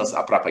signals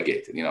are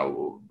propagated.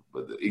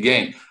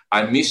 Again,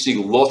 I'm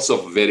missing lots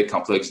of very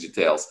complex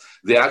details.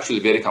 They're actually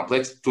very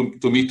complex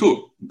to me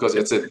too, because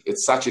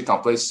it's such a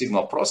complex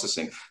signal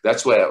processing.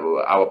 That's where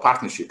our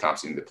partnership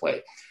comes into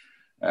play.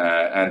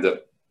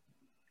 But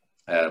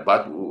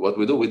what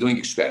we do, we're doing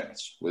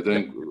experiments. We're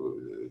doing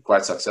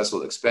quite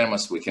successful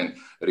experiments. We can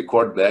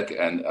record back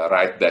and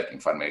write back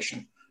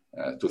information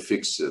to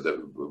fix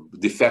the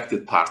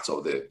defective parts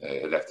of the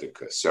electric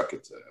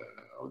circuit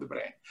of the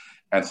brain.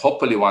 And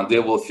hopefully one day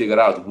we'll figure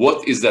out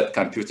what is that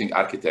computing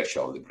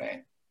architecture of the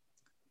brain.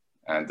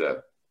 And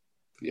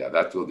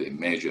that will be a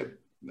major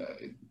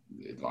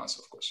advance,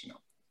 of course,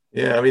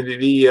 Yeah, I mean,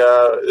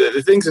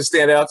 the things that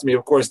stand out to me,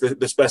 of course, the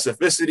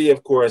specificity,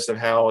 of course, of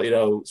how,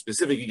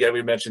 specific, again,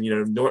 we mentioned,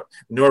 neuron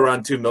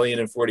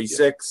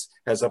 2,046,000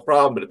 has a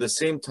problem, but at the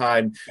same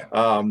time,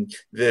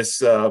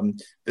 this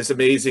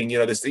amazing,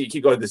 you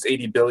keep going this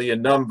 80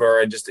 billion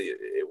number, and just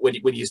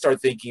when you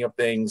start thinking of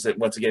things that,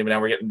 once again, now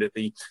we're getting to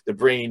the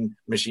brain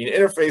machine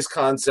interface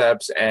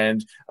concepts,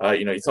 and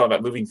you're talking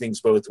about moving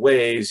things both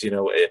ways,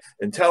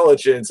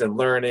 intelligence and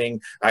learning.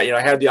 I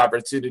had the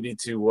opportunity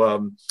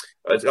to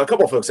a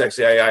couple of folks,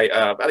 actually.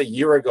 About a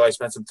year ago, I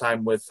spent some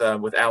time with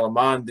Alan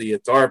Mondi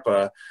at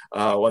DARPA,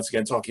 once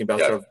again talking about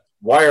sort of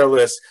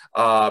wireless.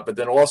 But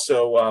then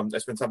also, I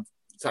spent some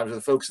time with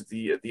the folks at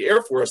the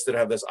Air Force that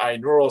have this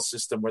neural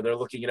system where they're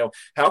looking,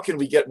 how can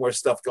we get more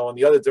stuff going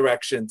the other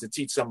direction to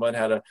teach someone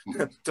how to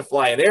to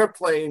fly an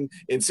airplane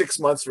in 6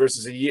 months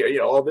versus a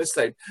year, all this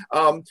type.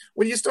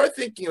 When you start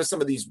thinking of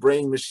some of these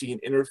brain-machine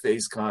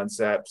interface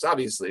concepts,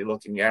 obviously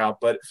looking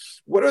out, but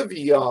what are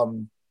the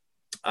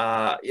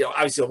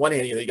obviously on one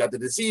hand, you got the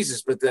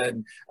diseases, but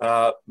then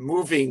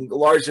moving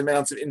large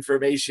amounts of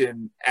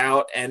information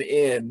out and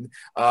in.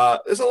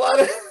 There's a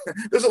lot of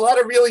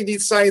really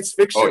neat science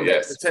fiction. Oh,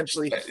 yes. That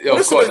potentially. Of What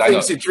are some course, of the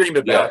things you dream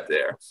about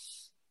there?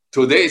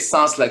 Today it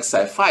sounds like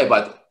sci-fi,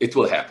 but it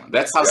will happen.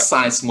 That's how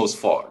science moves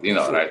forward.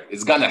 Sure. Right?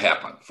 It's gonna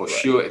happen for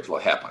sure. It will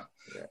happen.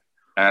 Yeah.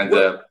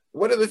 And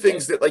what are the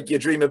things that you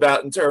dream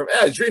about in terms?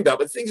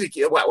 But things like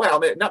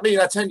maybe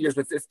not 10 years,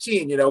 but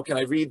 15. Can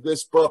I read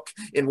this book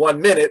in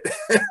 1 minute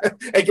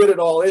and get it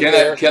all in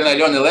there? Can I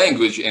learn a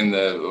language in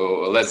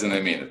less than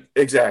a minute?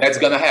 Exactly. That's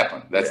gonna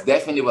happen. That's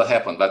definitely will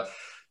happen. But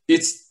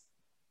it's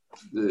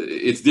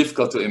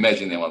difficult to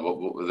imagine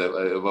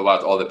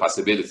about all the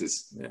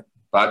possibilities. Yeah.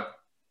 But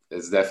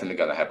it's definitely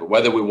gonna happen.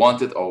 Whether we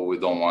want it or we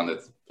don't want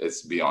it,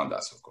 it's beyond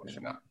us, of course.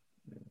 Yeah.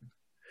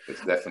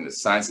 It's definitely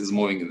science is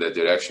moving in that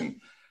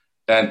direction.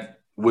 And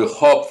we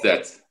hope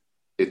that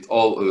it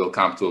all will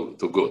come to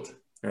good.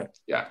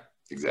 Yeah,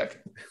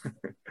 exactly.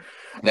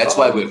 That's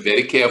why we're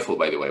very careful,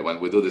 by the way. When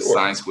we do the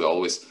science, we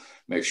always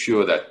make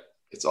sure that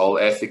it's all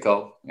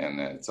ethical and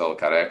it's all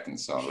correct. And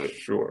so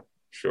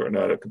Sure,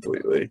 no,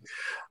 completely.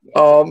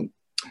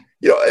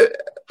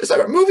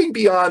 Moving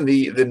beyond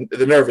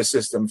the nervous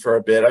system for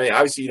a bit. I mean,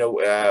 obviously,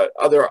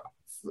 other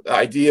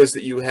ideas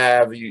that you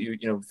have,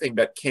 you think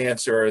about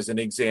cancer as an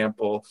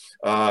example.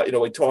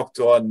 We talked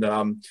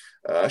on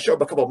a show a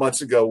couple of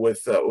months ago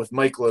with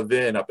Mike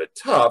Levin up at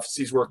Tufts.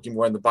 He's working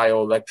more on the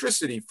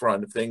bioelectricity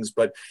front of things,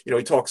 but he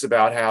talks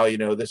about how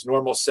this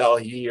normal cell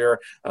here,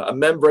 a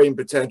membrane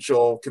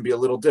potential can be a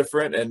little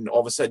different, and all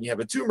of a sudden you have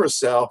a tumor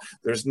cell.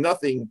 There's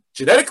nothing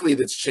genetically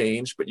that's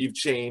changed, but you've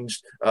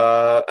changed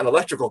an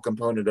electrical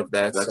component of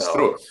that cell. That's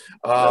true.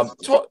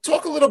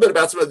 Talk a little bit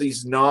about some of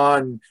these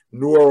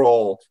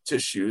non-neural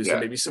tissues and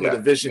maybe some of the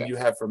vision you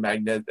have for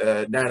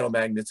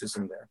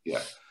nanomagnetism there.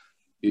 Yeah.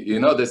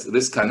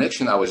 This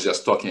connection I was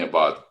just talking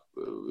about,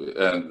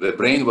 the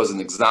brain was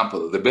an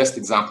example, the best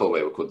example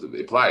where we could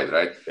apply it,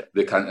 right? Yeah.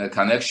 The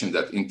connection,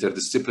 that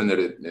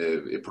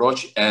interdisciplinary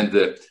approach, and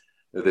the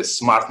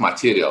smart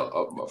material,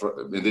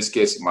 in this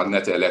case,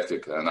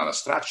 magnetoelectric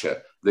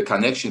nanostructure, the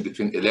connection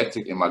between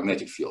electric and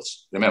magnetic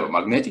fields. Remember,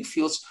 magnetic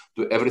fields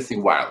do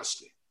everything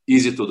wirelessly,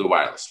 easy to do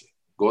wirelessly,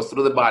 go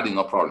through the body,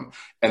 no problem.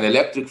 And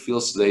electric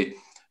fields, they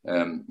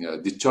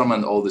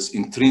determine all this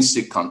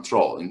intrinsic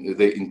control.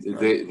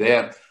 They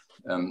are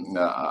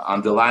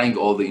underlying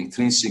all the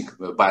intrinsic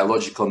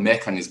biological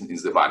mechanisms in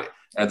the body.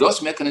 And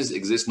those mechanisms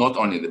exist not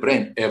only in the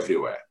brain,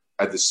 everywhere,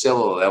 at the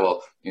cellular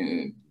level,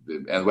 and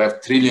we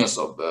have trillions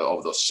of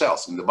those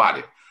cells in the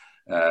body.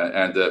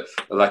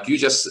 Like you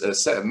just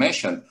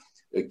mentioned,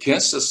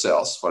 cancer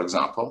cells, for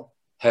example,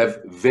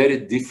 have very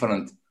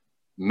different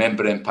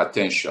membrane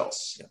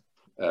potentials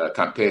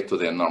compared to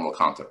their normal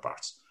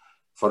counterparts.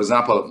 For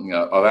example,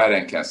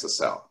 ovarian cancer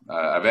cell.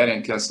 The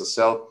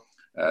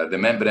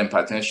membrane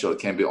potential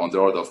can be on the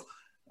order of,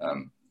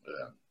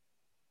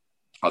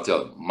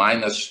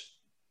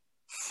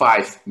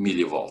 -5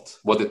 millivolts.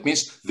 What it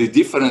means, the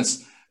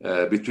difference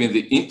between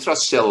the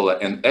intracellular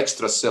and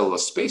extracellular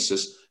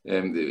spaces,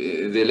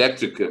 the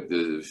electric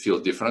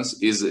field difference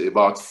is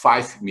about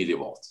 5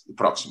 millivolts,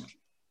 approximately,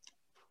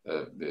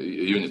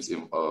 units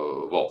in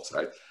volts,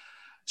 right?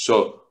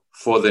 So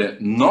for the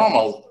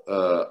normal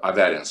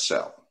ovarian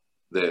cell,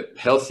 the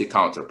healthy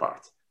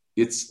counterpart,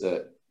 it's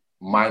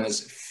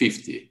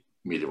 -50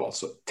 millivolts,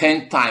 so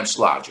 10 times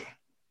larger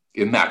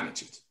in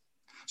magnitude.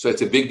 So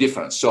it's a big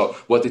difference. So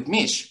what it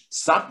means,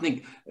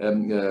 something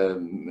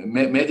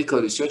medical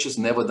research has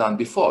never done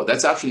before.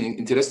 That's actually an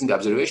interesting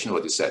observation,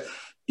 what you said.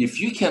 If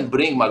you can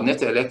bring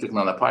magnetoelectric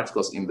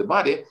nanoparticles in the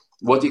body,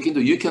 what you can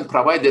do, you can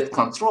provide that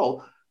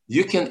control.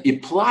 You can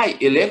apply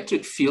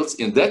electric fields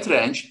in that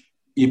range,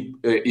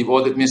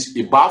 what it means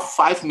above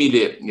 5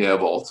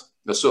 millivolts.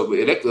 So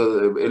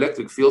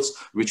electric fields,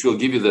 which will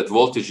give you that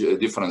voltage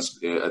difference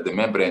at the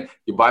membrane,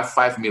 above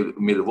 5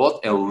 millivolt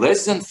and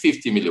less than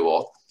 50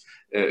 millivolt.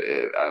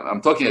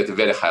 I'm talking at a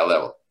very high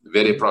level,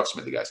 very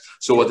approximately, guys.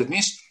 So what it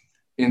means,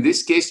 in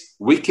this case,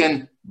 we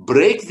can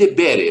break the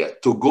barrier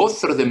to go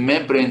through the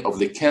membrane of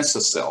the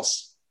cancer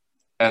cells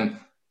and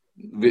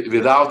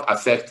without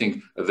affecting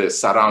the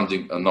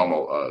surrounding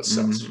normal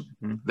cells.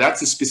 Mm-hmm. That's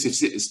the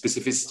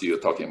specificity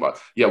you're talking about.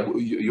 Yeah,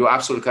 you're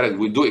absolutely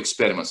correct. We do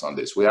experiments on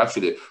this. We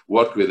actually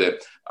work with a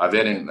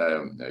ovarian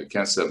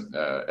cancer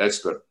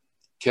expert,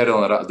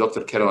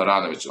 Dr. Karen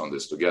Ranovich, on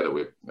this together.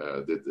 We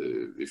did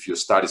a few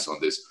studies on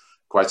this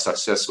quite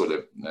successfully,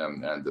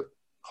 and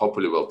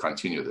hopefully we'll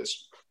continue this.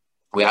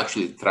 We're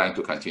actually trying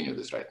to continue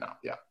this right now.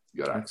 Yeah,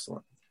 you're right.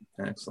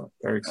 Excellent.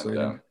 Very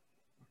exciting.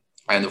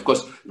 And of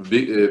course,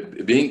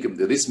 being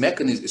this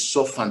mechanism is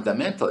so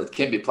fundamental, it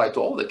can be applied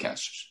to all the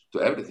cancers,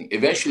 to everything.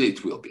 Eventually,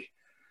 it will be.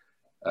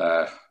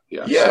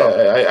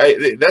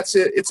 Yeah, that's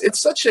it.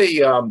 It's such a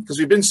because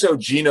we've been so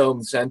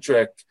genome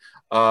centric,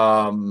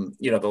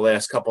 the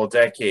last couple of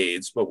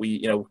decades, but we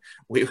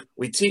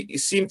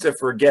seem to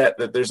forget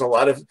that there's a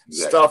lot of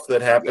stuff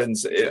that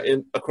happens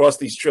in across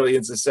these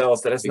trillions of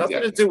cells that has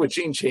nothing to do with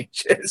gene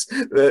changes.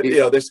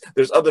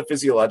 There's other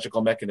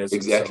physiological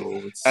mechanisms.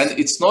 Exactly, so and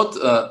it's not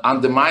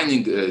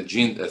undermining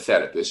gene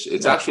therapies.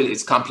 It's actually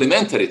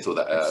complementary to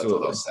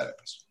those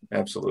therapies.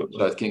 Absolutely.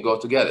 So it can go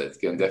together. It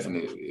can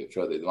definitely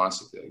further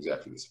advance it.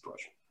 Exactly this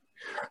approach.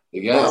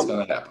 Again, it's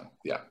going to happen.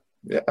 Yeah.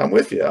 Yeah, I'm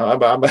with you.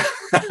 I'm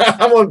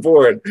I'm on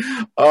board.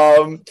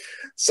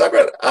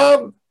 Sakhrat,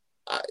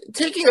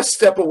 taking a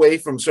step away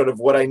from sort of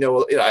what I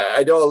know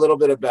a little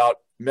bit about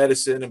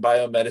medicine and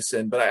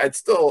biomedicine, but I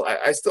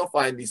still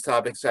find these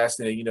topics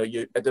fascinating.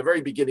 You at the very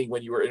beginning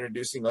when you were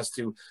introducing us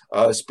to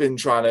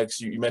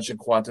spintronics, you mentioned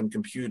quantum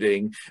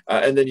computing,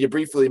 and then you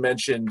briefly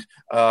mentioned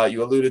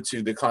you alluded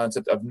to the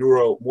concept of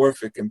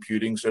neuromorphic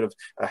computing, sort of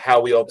how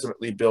we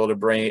ultimately build a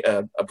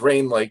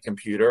brain-like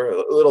computer,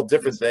 a little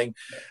different thing.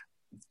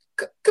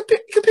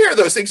 Compare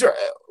those things.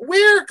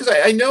 Where, because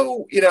I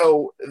know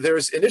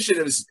there's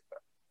initiatives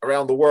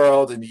around the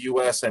world, in the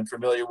U.S. I'm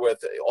familiar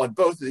with on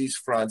both of these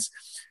fronts.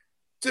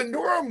 Do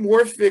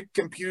neuromorphic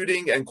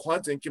computing and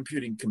quantum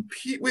computing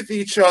compete with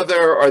each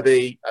other? Are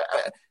they?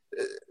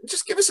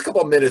 Just give us a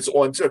couple of minutes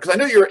on to it, because I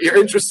know you're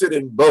interested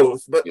in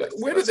both, but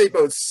where do they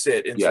both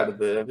sit in sort of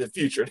the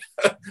future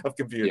of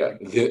computing?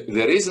 Yeah,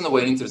 the reason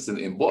we're interested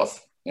in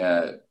both,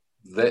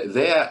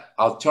 they're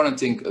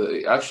alternating.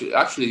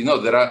 Actually,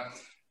 there are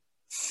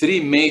three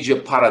major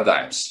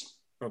paradigms,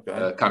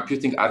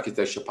 computing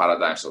architecture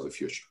paradigms of the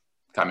future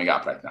coming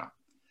up right now.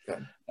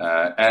 Okay.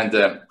 And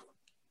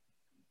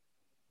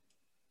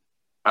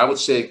I would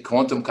say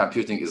quantum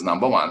computing is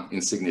number one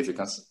in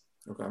significance.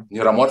 Okay.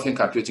 Neuromorphic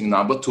computing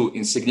number two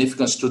in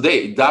significance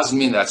today. It doesn't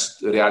mean that's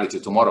reality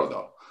tomorrow,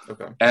 though.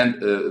 Okay. And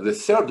the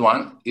third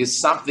one is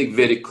something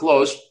very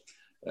close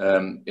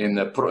to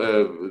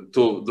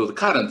the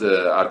current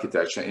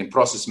architecture in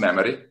process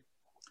memory.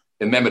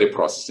 In memory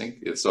processing,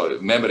 so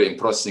memory and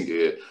processing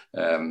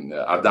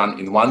are done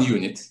in one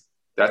unit.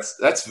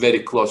 That's very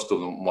close to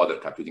the modern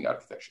computing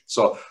architecture.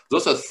 So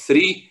those are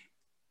three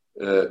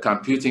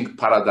computing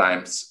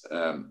paradigms,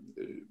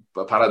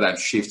 paradigm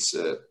shifts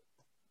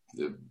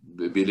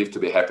believed to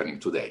be happening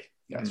today.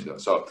 Yes. Mm-hmm.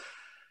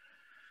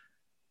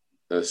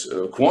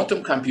 So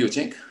quantum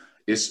computing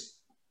is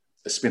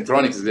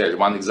spintronics is there,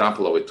 one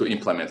example of it to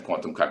implement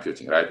quantum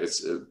computing. Right,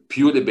 it's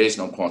purely based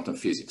on quantum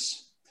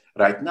physics.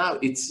 Right now,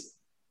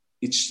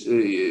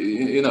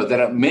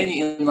 there are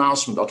many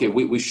announcements. Okay,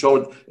 we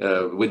showed,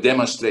 we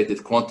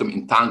demonstrated quantum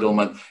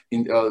entanglement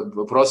in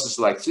a process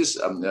like this.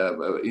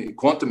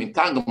 Quantum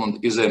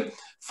entanglement is a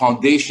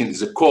foundation,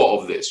 is a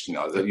core of this.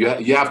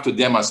 You have to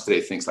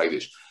demonstrate things like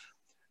this.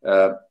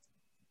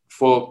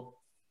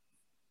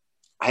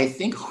 I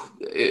think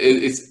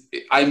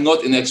I'm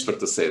not an expert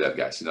to say that,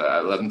 guys.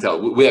 Let me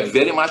tell you, we are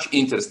very much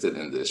interested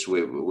in this.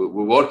 We're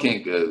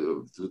working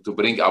to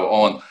bring our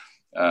own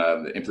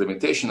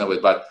implementation of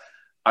it, but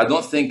I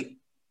don't think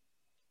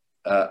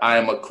I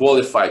am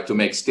qualified to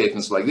make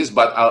statements like this,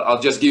 but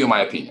I'll just give you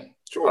my opinion.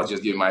 Sure. I'll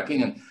just give you my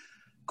opinion.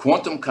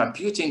 Quantum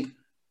computing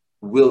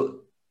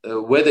will,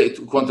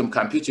 quantum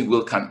computing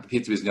will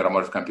compete with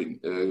neuromorphic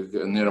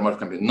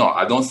computing. No,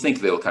 I don't think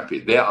they will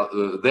compete. They have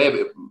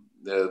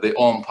their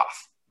own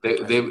path.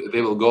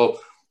 They will go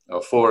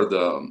forward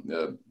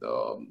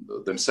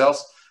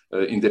themselves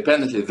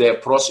independently. They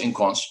have pros and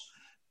cons,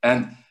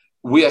 and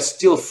we are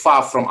still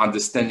far from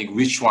understanding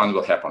which one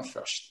will happen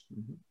first.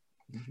 Mm-hmm.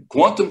 Mm-hmm.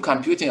 Quantum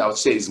computing, I would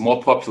say, is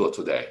more popular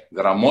today.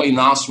 There are more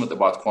announcements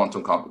about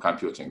quantum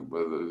computing.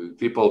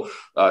 People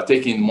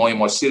taking it more and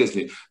more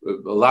seriously.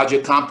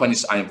 Larger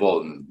companies are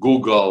involved,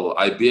 Google,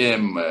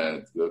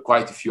 IBM,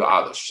 quite a few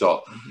others.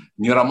 So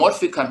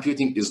neuromorphic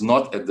computing is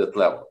not at that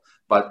level.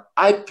 But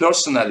I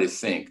personally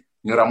think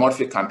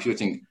neuromorphic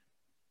computing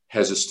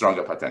has a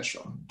stronger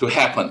potential to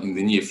happen in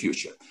the near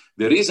future.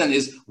 The reason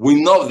is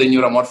we know the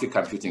neuromorphic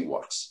computing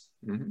works.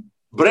 Mm-hmm.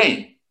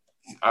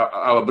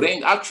 Our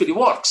brain actually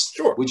works.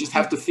 Sure. We just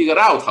have to figure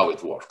out how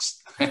it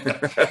works.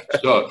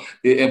 So,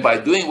 and by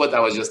doing what I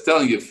was just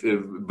telling you,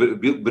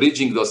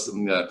 bridging those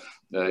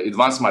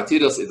advanced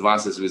materials,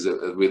 advances with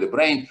the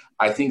brain,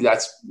 I think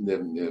that's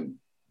going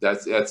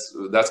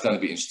to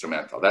be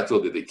instrumental. That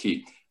will be the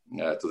key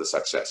to the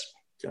success.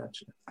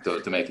 Gotcha.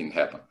 To making it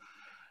happen.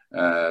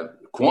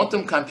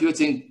 Quantum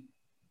computing,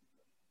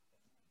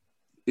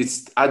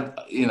 it's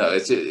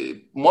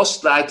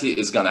most likely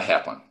it's going to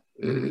happen.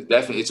 Mm-hmm.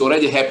 Definitely, it's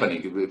already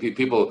happening.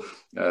 People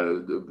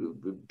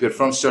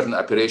perform certain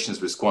operations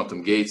with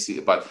quantum gates,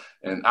 but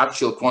in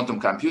actual quantum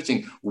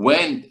computing,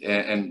 when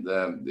and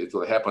it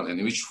will happen and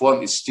in which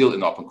form is still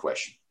an open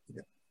question.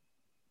 Yeah.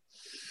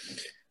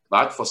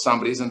 But for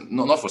some reason,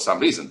 not for some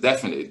reason,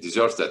 definitely it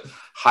deserves that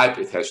hype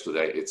it has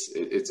today.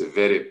 It's a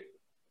very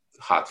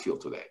hot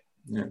field today.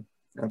 Yeah.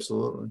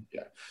 Absolutely.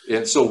 Yeah.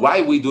 And so why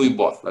are we doing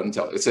both? Let me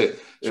tell you. It's a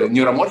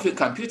neuromorphic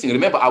computing.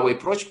 Remember, our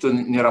approach to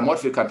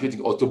neuromorphic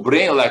computing, or to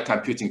brain-like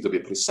computing to be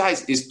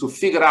precise, is to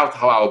figure out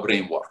how our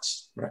brain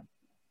works. Right.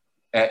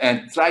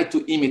 And try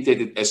to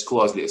imitate it as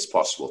closely as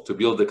possible to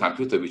build a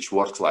computer which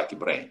works like a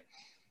brain.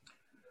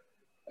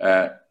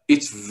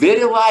 It's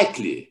very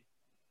likely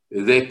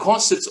the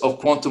concepts of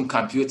quantum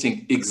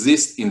computing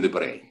exist in the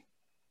brain.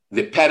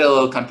 The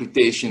parallel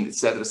computation, et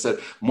cetera, et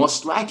cetera.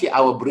 Most likely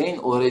our brain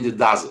already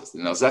does it.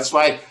 You know, that's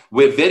why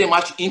we're very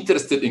much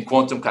interested in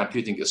quantum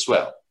computing as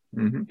well.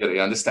 Mm-hmm.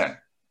 You understand?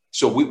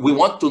 So we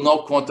want to know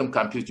quantum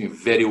computing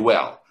very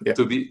well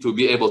to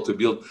be able to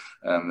build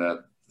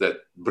that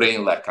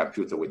brain-like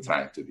computer we're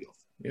trying to build.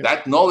 Yeah.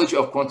 That knowledge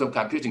of quantum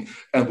computing,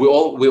 and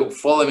we're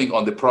following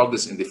on the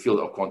progress in the field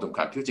of quantum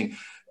computing.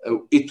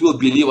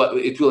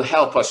 It will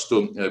help us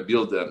to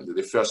build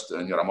the first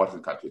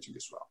neuromorphic computing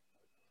as well.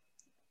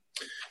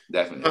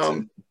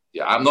 Definitely.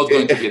 I'm not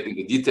going to get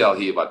into detail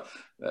here, but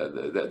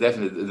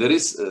definitely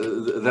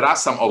there are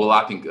some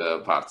overlapping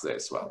parts there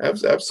as well.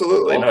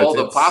 Absolutely. All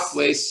the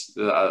pathways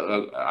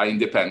are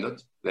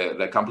independent.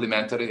 They're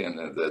complementary,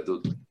 and they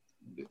do.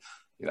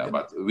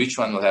 But which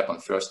one will happen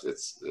first?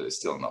 It's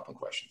still an open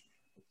question.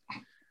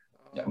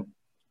 Yeah.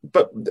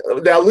 But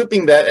now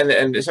looping that,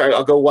 and sorry,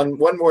 I'll go one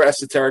more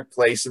esoteric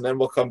place, and then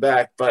we'll come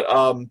back. But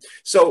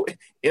so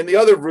in the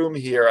other room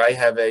here, I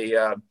have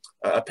a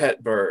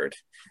pet bird,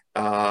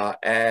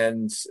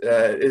 and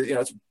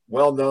it's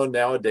well known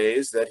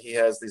nowadays that he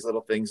has these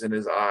little things in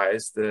his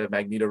eyes, the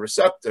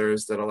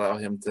magnetoreceptors, that allow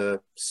him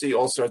to see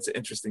all sorts of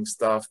interesting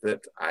stuff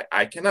that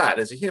I cannot,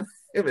 as a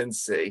human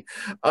see.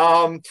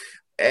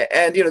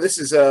 And this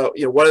is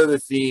one of the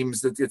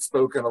themes that gets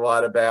spoken a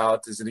lot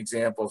about as an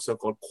example of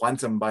so-called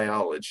quantum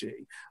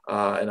biology,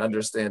 and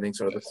understanding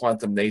sort of the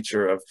quantum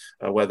nature of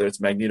whether it's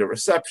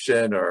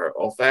magnetoreception or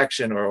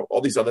olfaction or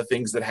all these other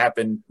things that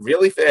happen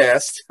really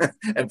fast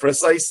and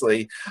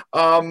precisely.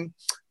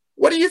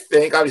 What do you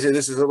think? Obviously,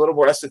 this is a little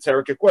more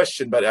esoteric a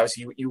question, but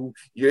obviously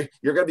you're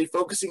going to be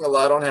focusing a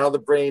lot on how the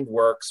brain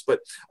works.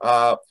 But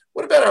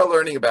what about our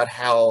learning about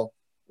how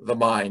the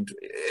mind?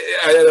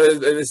 I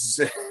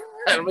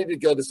don't maybe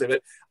go to say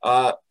it.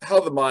 How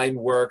the mind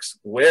works,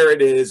 where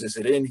it is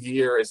it in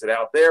here? Is it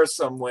out there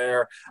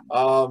somewhere?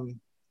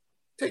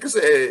 Take us.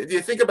 Do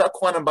you think about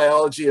quantum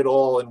biology at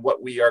all, and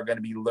what we are going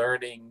to be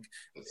learning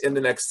in the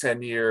next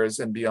 10 years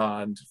and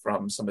beyond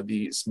from some of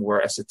these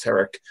more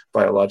esoteric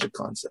biologic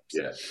concepts?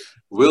 Yeah,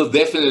 we'll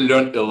definitely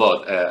learn a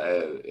lot.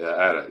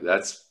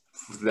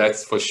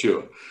 That's for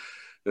sure.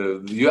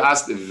 You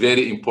asked a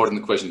very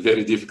important question,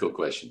 very difficult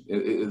question.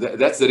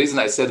 That's the reason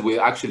I said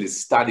we're actually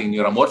studying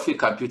neuromorphic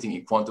computing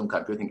and quantum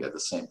computing at the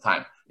same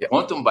time. Yeah.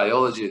 Quantum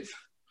biology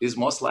is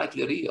most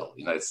likely real.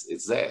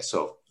 It's there.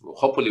 So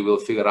hopefully we'll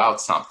figure out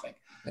something.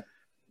 Yeah.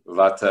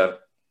 But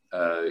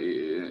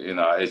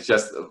it's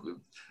just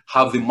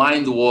how the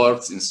mind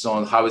works and so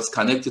on, how it's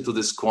connected to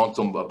this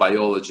quantum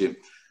biology.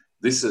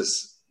 This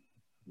is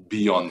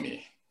beyond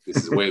me. This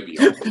is way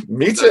beyond.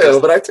 Me too,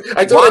 but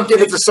I don't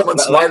give it to someone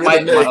smarter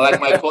than me. Like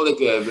my colleague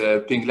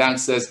Ping Liang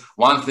says,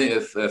 one thing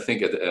at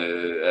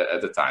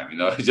a time.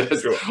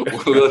 Just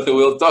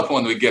we'll talk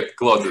when we get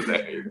closer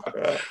there.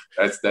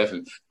 That's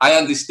definitely. I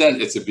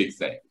understand it's a big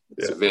thing.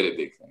 It's a very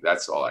big thing.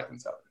 That's all I can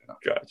tell you.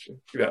 Gotcha.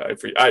 Yeah,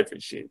 I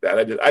appreciate that.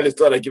 I just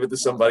thought I'd give it to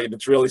somebody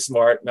that's really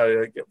smart.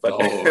 But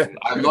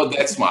I'm not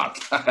that smart.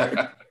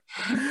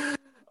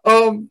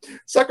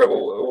 Sakhrat,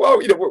 well,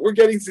 we're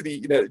getting to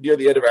the near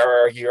the end of our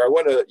hour here. I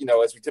want to,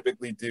 as we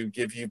typically do,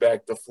 give you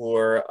back the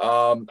floor.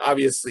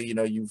 Obviously,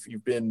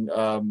 you've been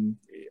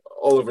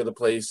all over the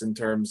place in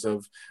terms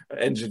of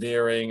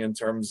engineering, in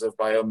terms of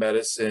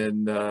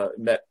biomedicine,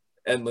 met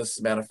endless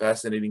amount of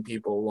fascinating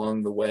people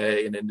along the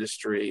way in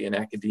industry and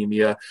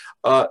academia.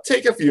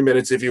 Take a few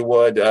minutes, if you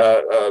would,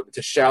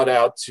 to shout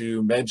out,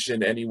 to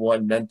mention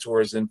anyone,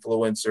 mentors,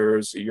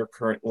 influencers, your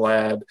current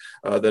lab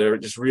that are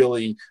just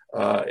really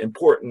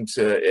important,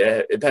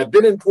 have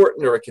been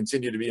important or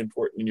continue to be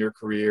important in your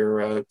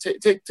career.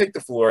 Take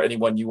the floor.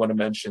 Anyone you want to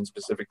mention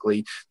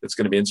specifically that's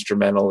going to be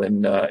instrumental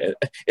in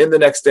the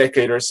next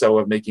decade or so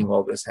of making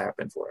all this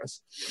happen for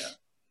us.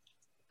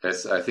 Yeah.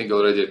 As I think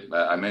already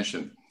I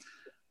mentioned,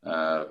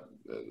 I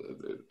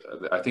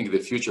think the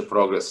future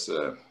progress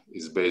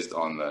is based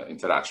on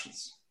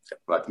interactions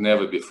like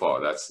never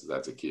before. That's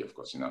the key, of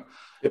course,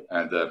 Yep.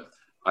 And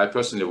I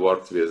personally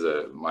worked with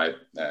my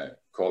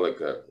colleague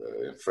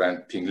and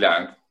friend Ping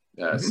Liang,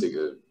 a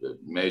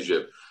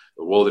major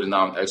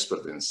world-renowned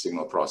expert in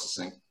signal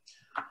processing,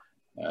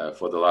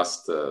 for the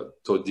last more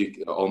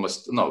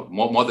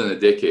than a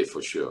decade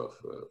for sure.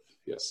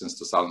 Since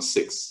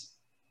 2006,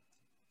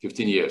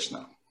 15 years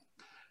now.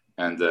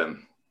 And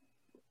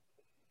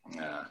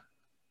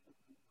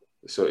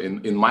so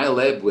in my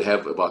lab, we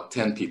have about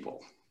 10 people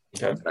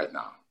right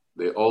now.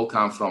 They all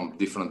come from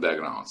different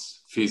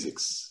backgrounds: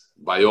 physics,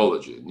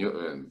 biology,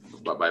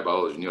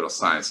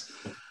 neuroscience,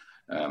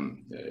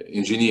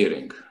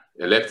 engineering,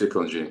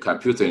 electrical engineering,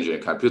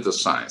 computer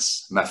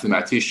science,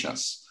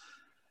 mathematicians.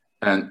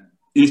 And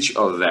each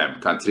of them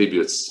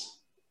contributes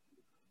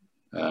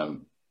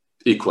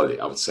equally,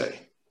 I would say,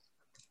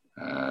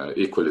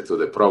 equally to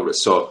the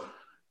progress. So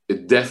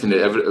it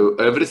definitely,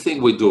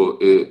 everything we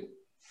do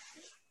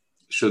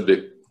should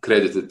be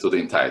credited to the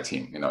entire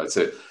team. You know, it's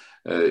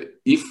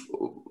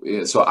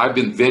so I've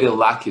been very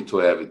lucky to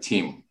have a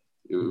team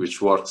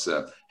which works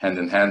hand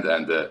in hand,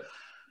 and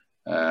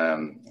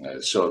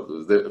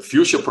so the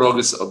future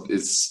progress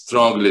is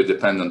strongly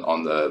dependent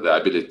on the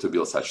ability to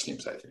build such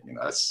teams. I think, you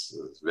know, that's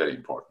very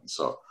important.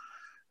 So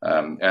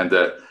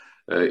another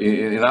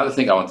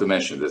thing I want to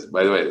mention is,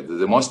 by the way,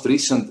 the most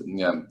recent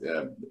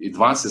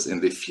advances in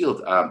the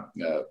field are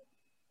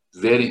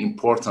very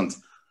important.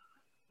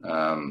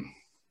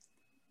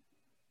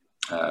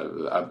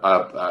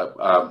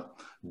 Are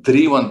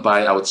driven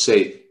by, I would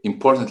say,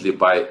 importantly,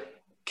 by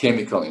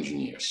chemical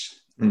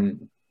engineers.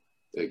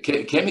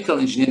 Chemical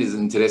engineering is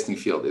an interesting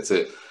field. It's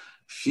a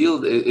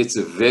field. It's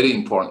a very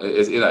important.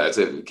 It's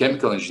a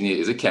chemical engineer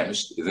is a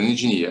chemist, is an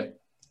engineer.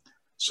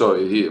 So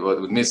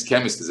what it means,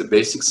 chemist is a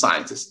basic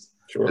scientist.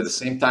 Sure. At the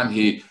same time,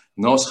 he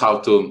knows how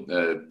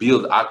to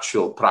build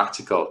actual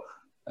practical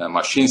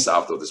machines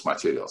out of these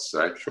materials,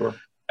 right? Sure.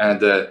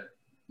 And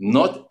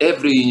not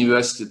every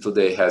university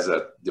today has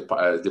a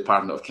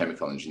department of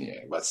chemical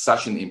engineering, but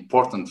such an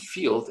important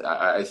field,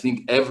 I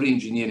think every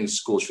engineering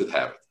school should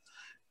have it.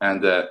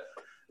 And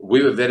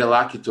we were very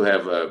lucky to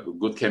have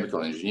good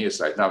chemical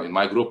engineers right now. In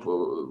my group,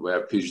 we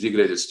have PhD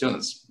graduate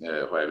students who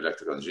are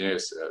electrical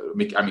engineers,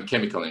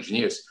 chemical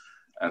engineers.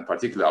 And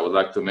particularly, I would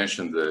like to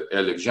mention the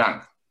Elek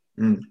Zhang,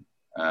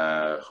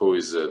 who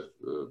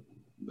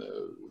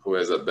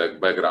has a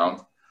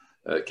background,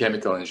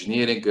 chemical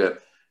engineering,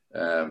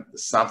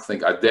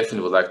 something I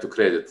definitely would like to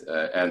credit.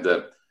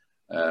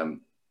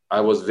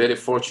 I was very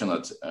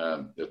fortunate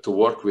to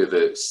work with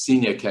a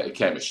senior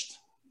chemist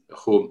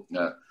who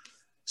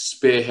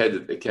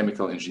spearheaded a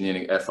chemical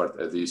engineering effort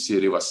at the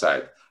UC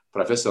Riverside,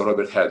 Professor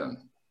Robert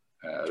Haddon.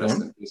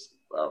 Rest in peace.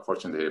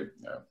 Fortunately,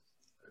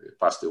 he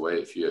passed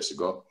away a few years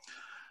ago.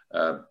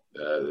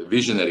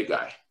 Visionary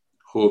guy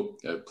who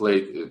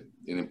played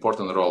an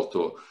important role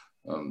to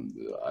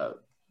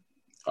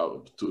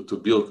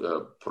build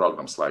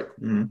programs like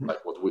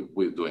what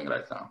we're doing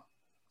right now.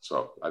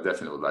 So I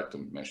definitely would like to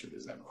mention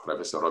his name,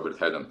 Professor Robert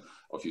Haddon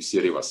of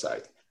UC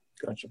Riverside.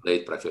 Gotcha.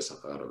 Late Professor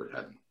Robert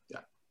Haddon.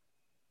 Yeah.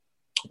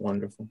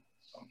 Wonderful.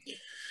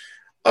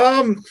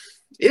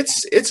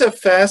 It's a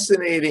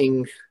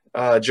fascinating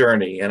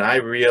journey, and I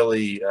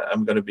really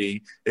I'm going to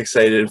be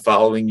excited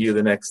following you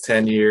the next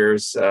 10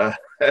 years.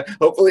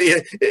 Hopefully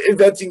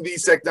inventing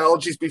these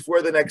technologies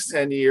before the next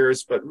 10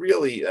 years, but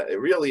really,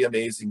 really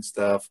amazing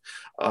stuff.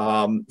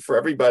 For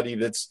everybody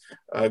that's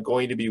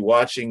going to be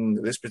watching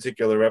this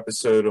particular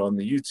episode on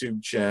the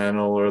YouTube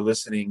channel or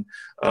listening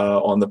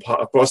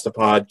across the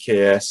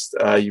podcast,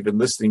 you've been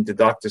listening to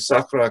Dr.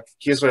 Sakhrat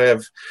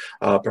Khizroev,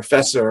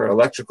 Professor,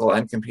 Electrical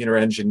and Computer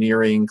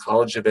Engineering,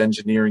 College of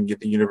Engineering at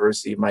the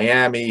University of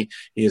Miami.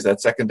 He is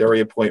that secondary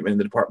appointment in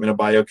the Department of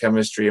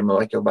Biochemistry and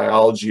Molecular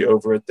Biology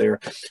over at their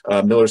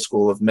Miller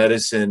School of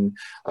Medicine.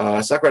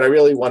 Sakhrat, I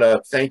really want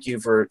to thank you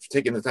for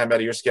taking the time out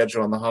of your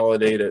schedule on the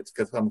holiday to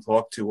come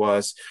talk to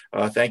us.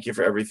 Thank you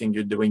for everything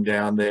you're doing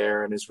down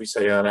there. And as we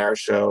say on our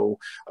show,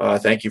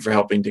 thank you for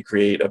helping to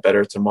create a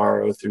better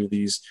tomorrow through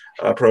these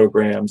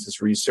programs,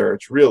 this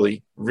research.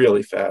 Really,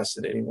 really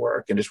fascinating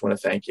work. And just want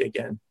to thank you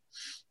again.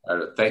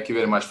 Thank you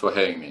very much for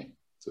having me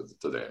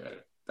today.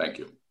 Thank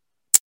you.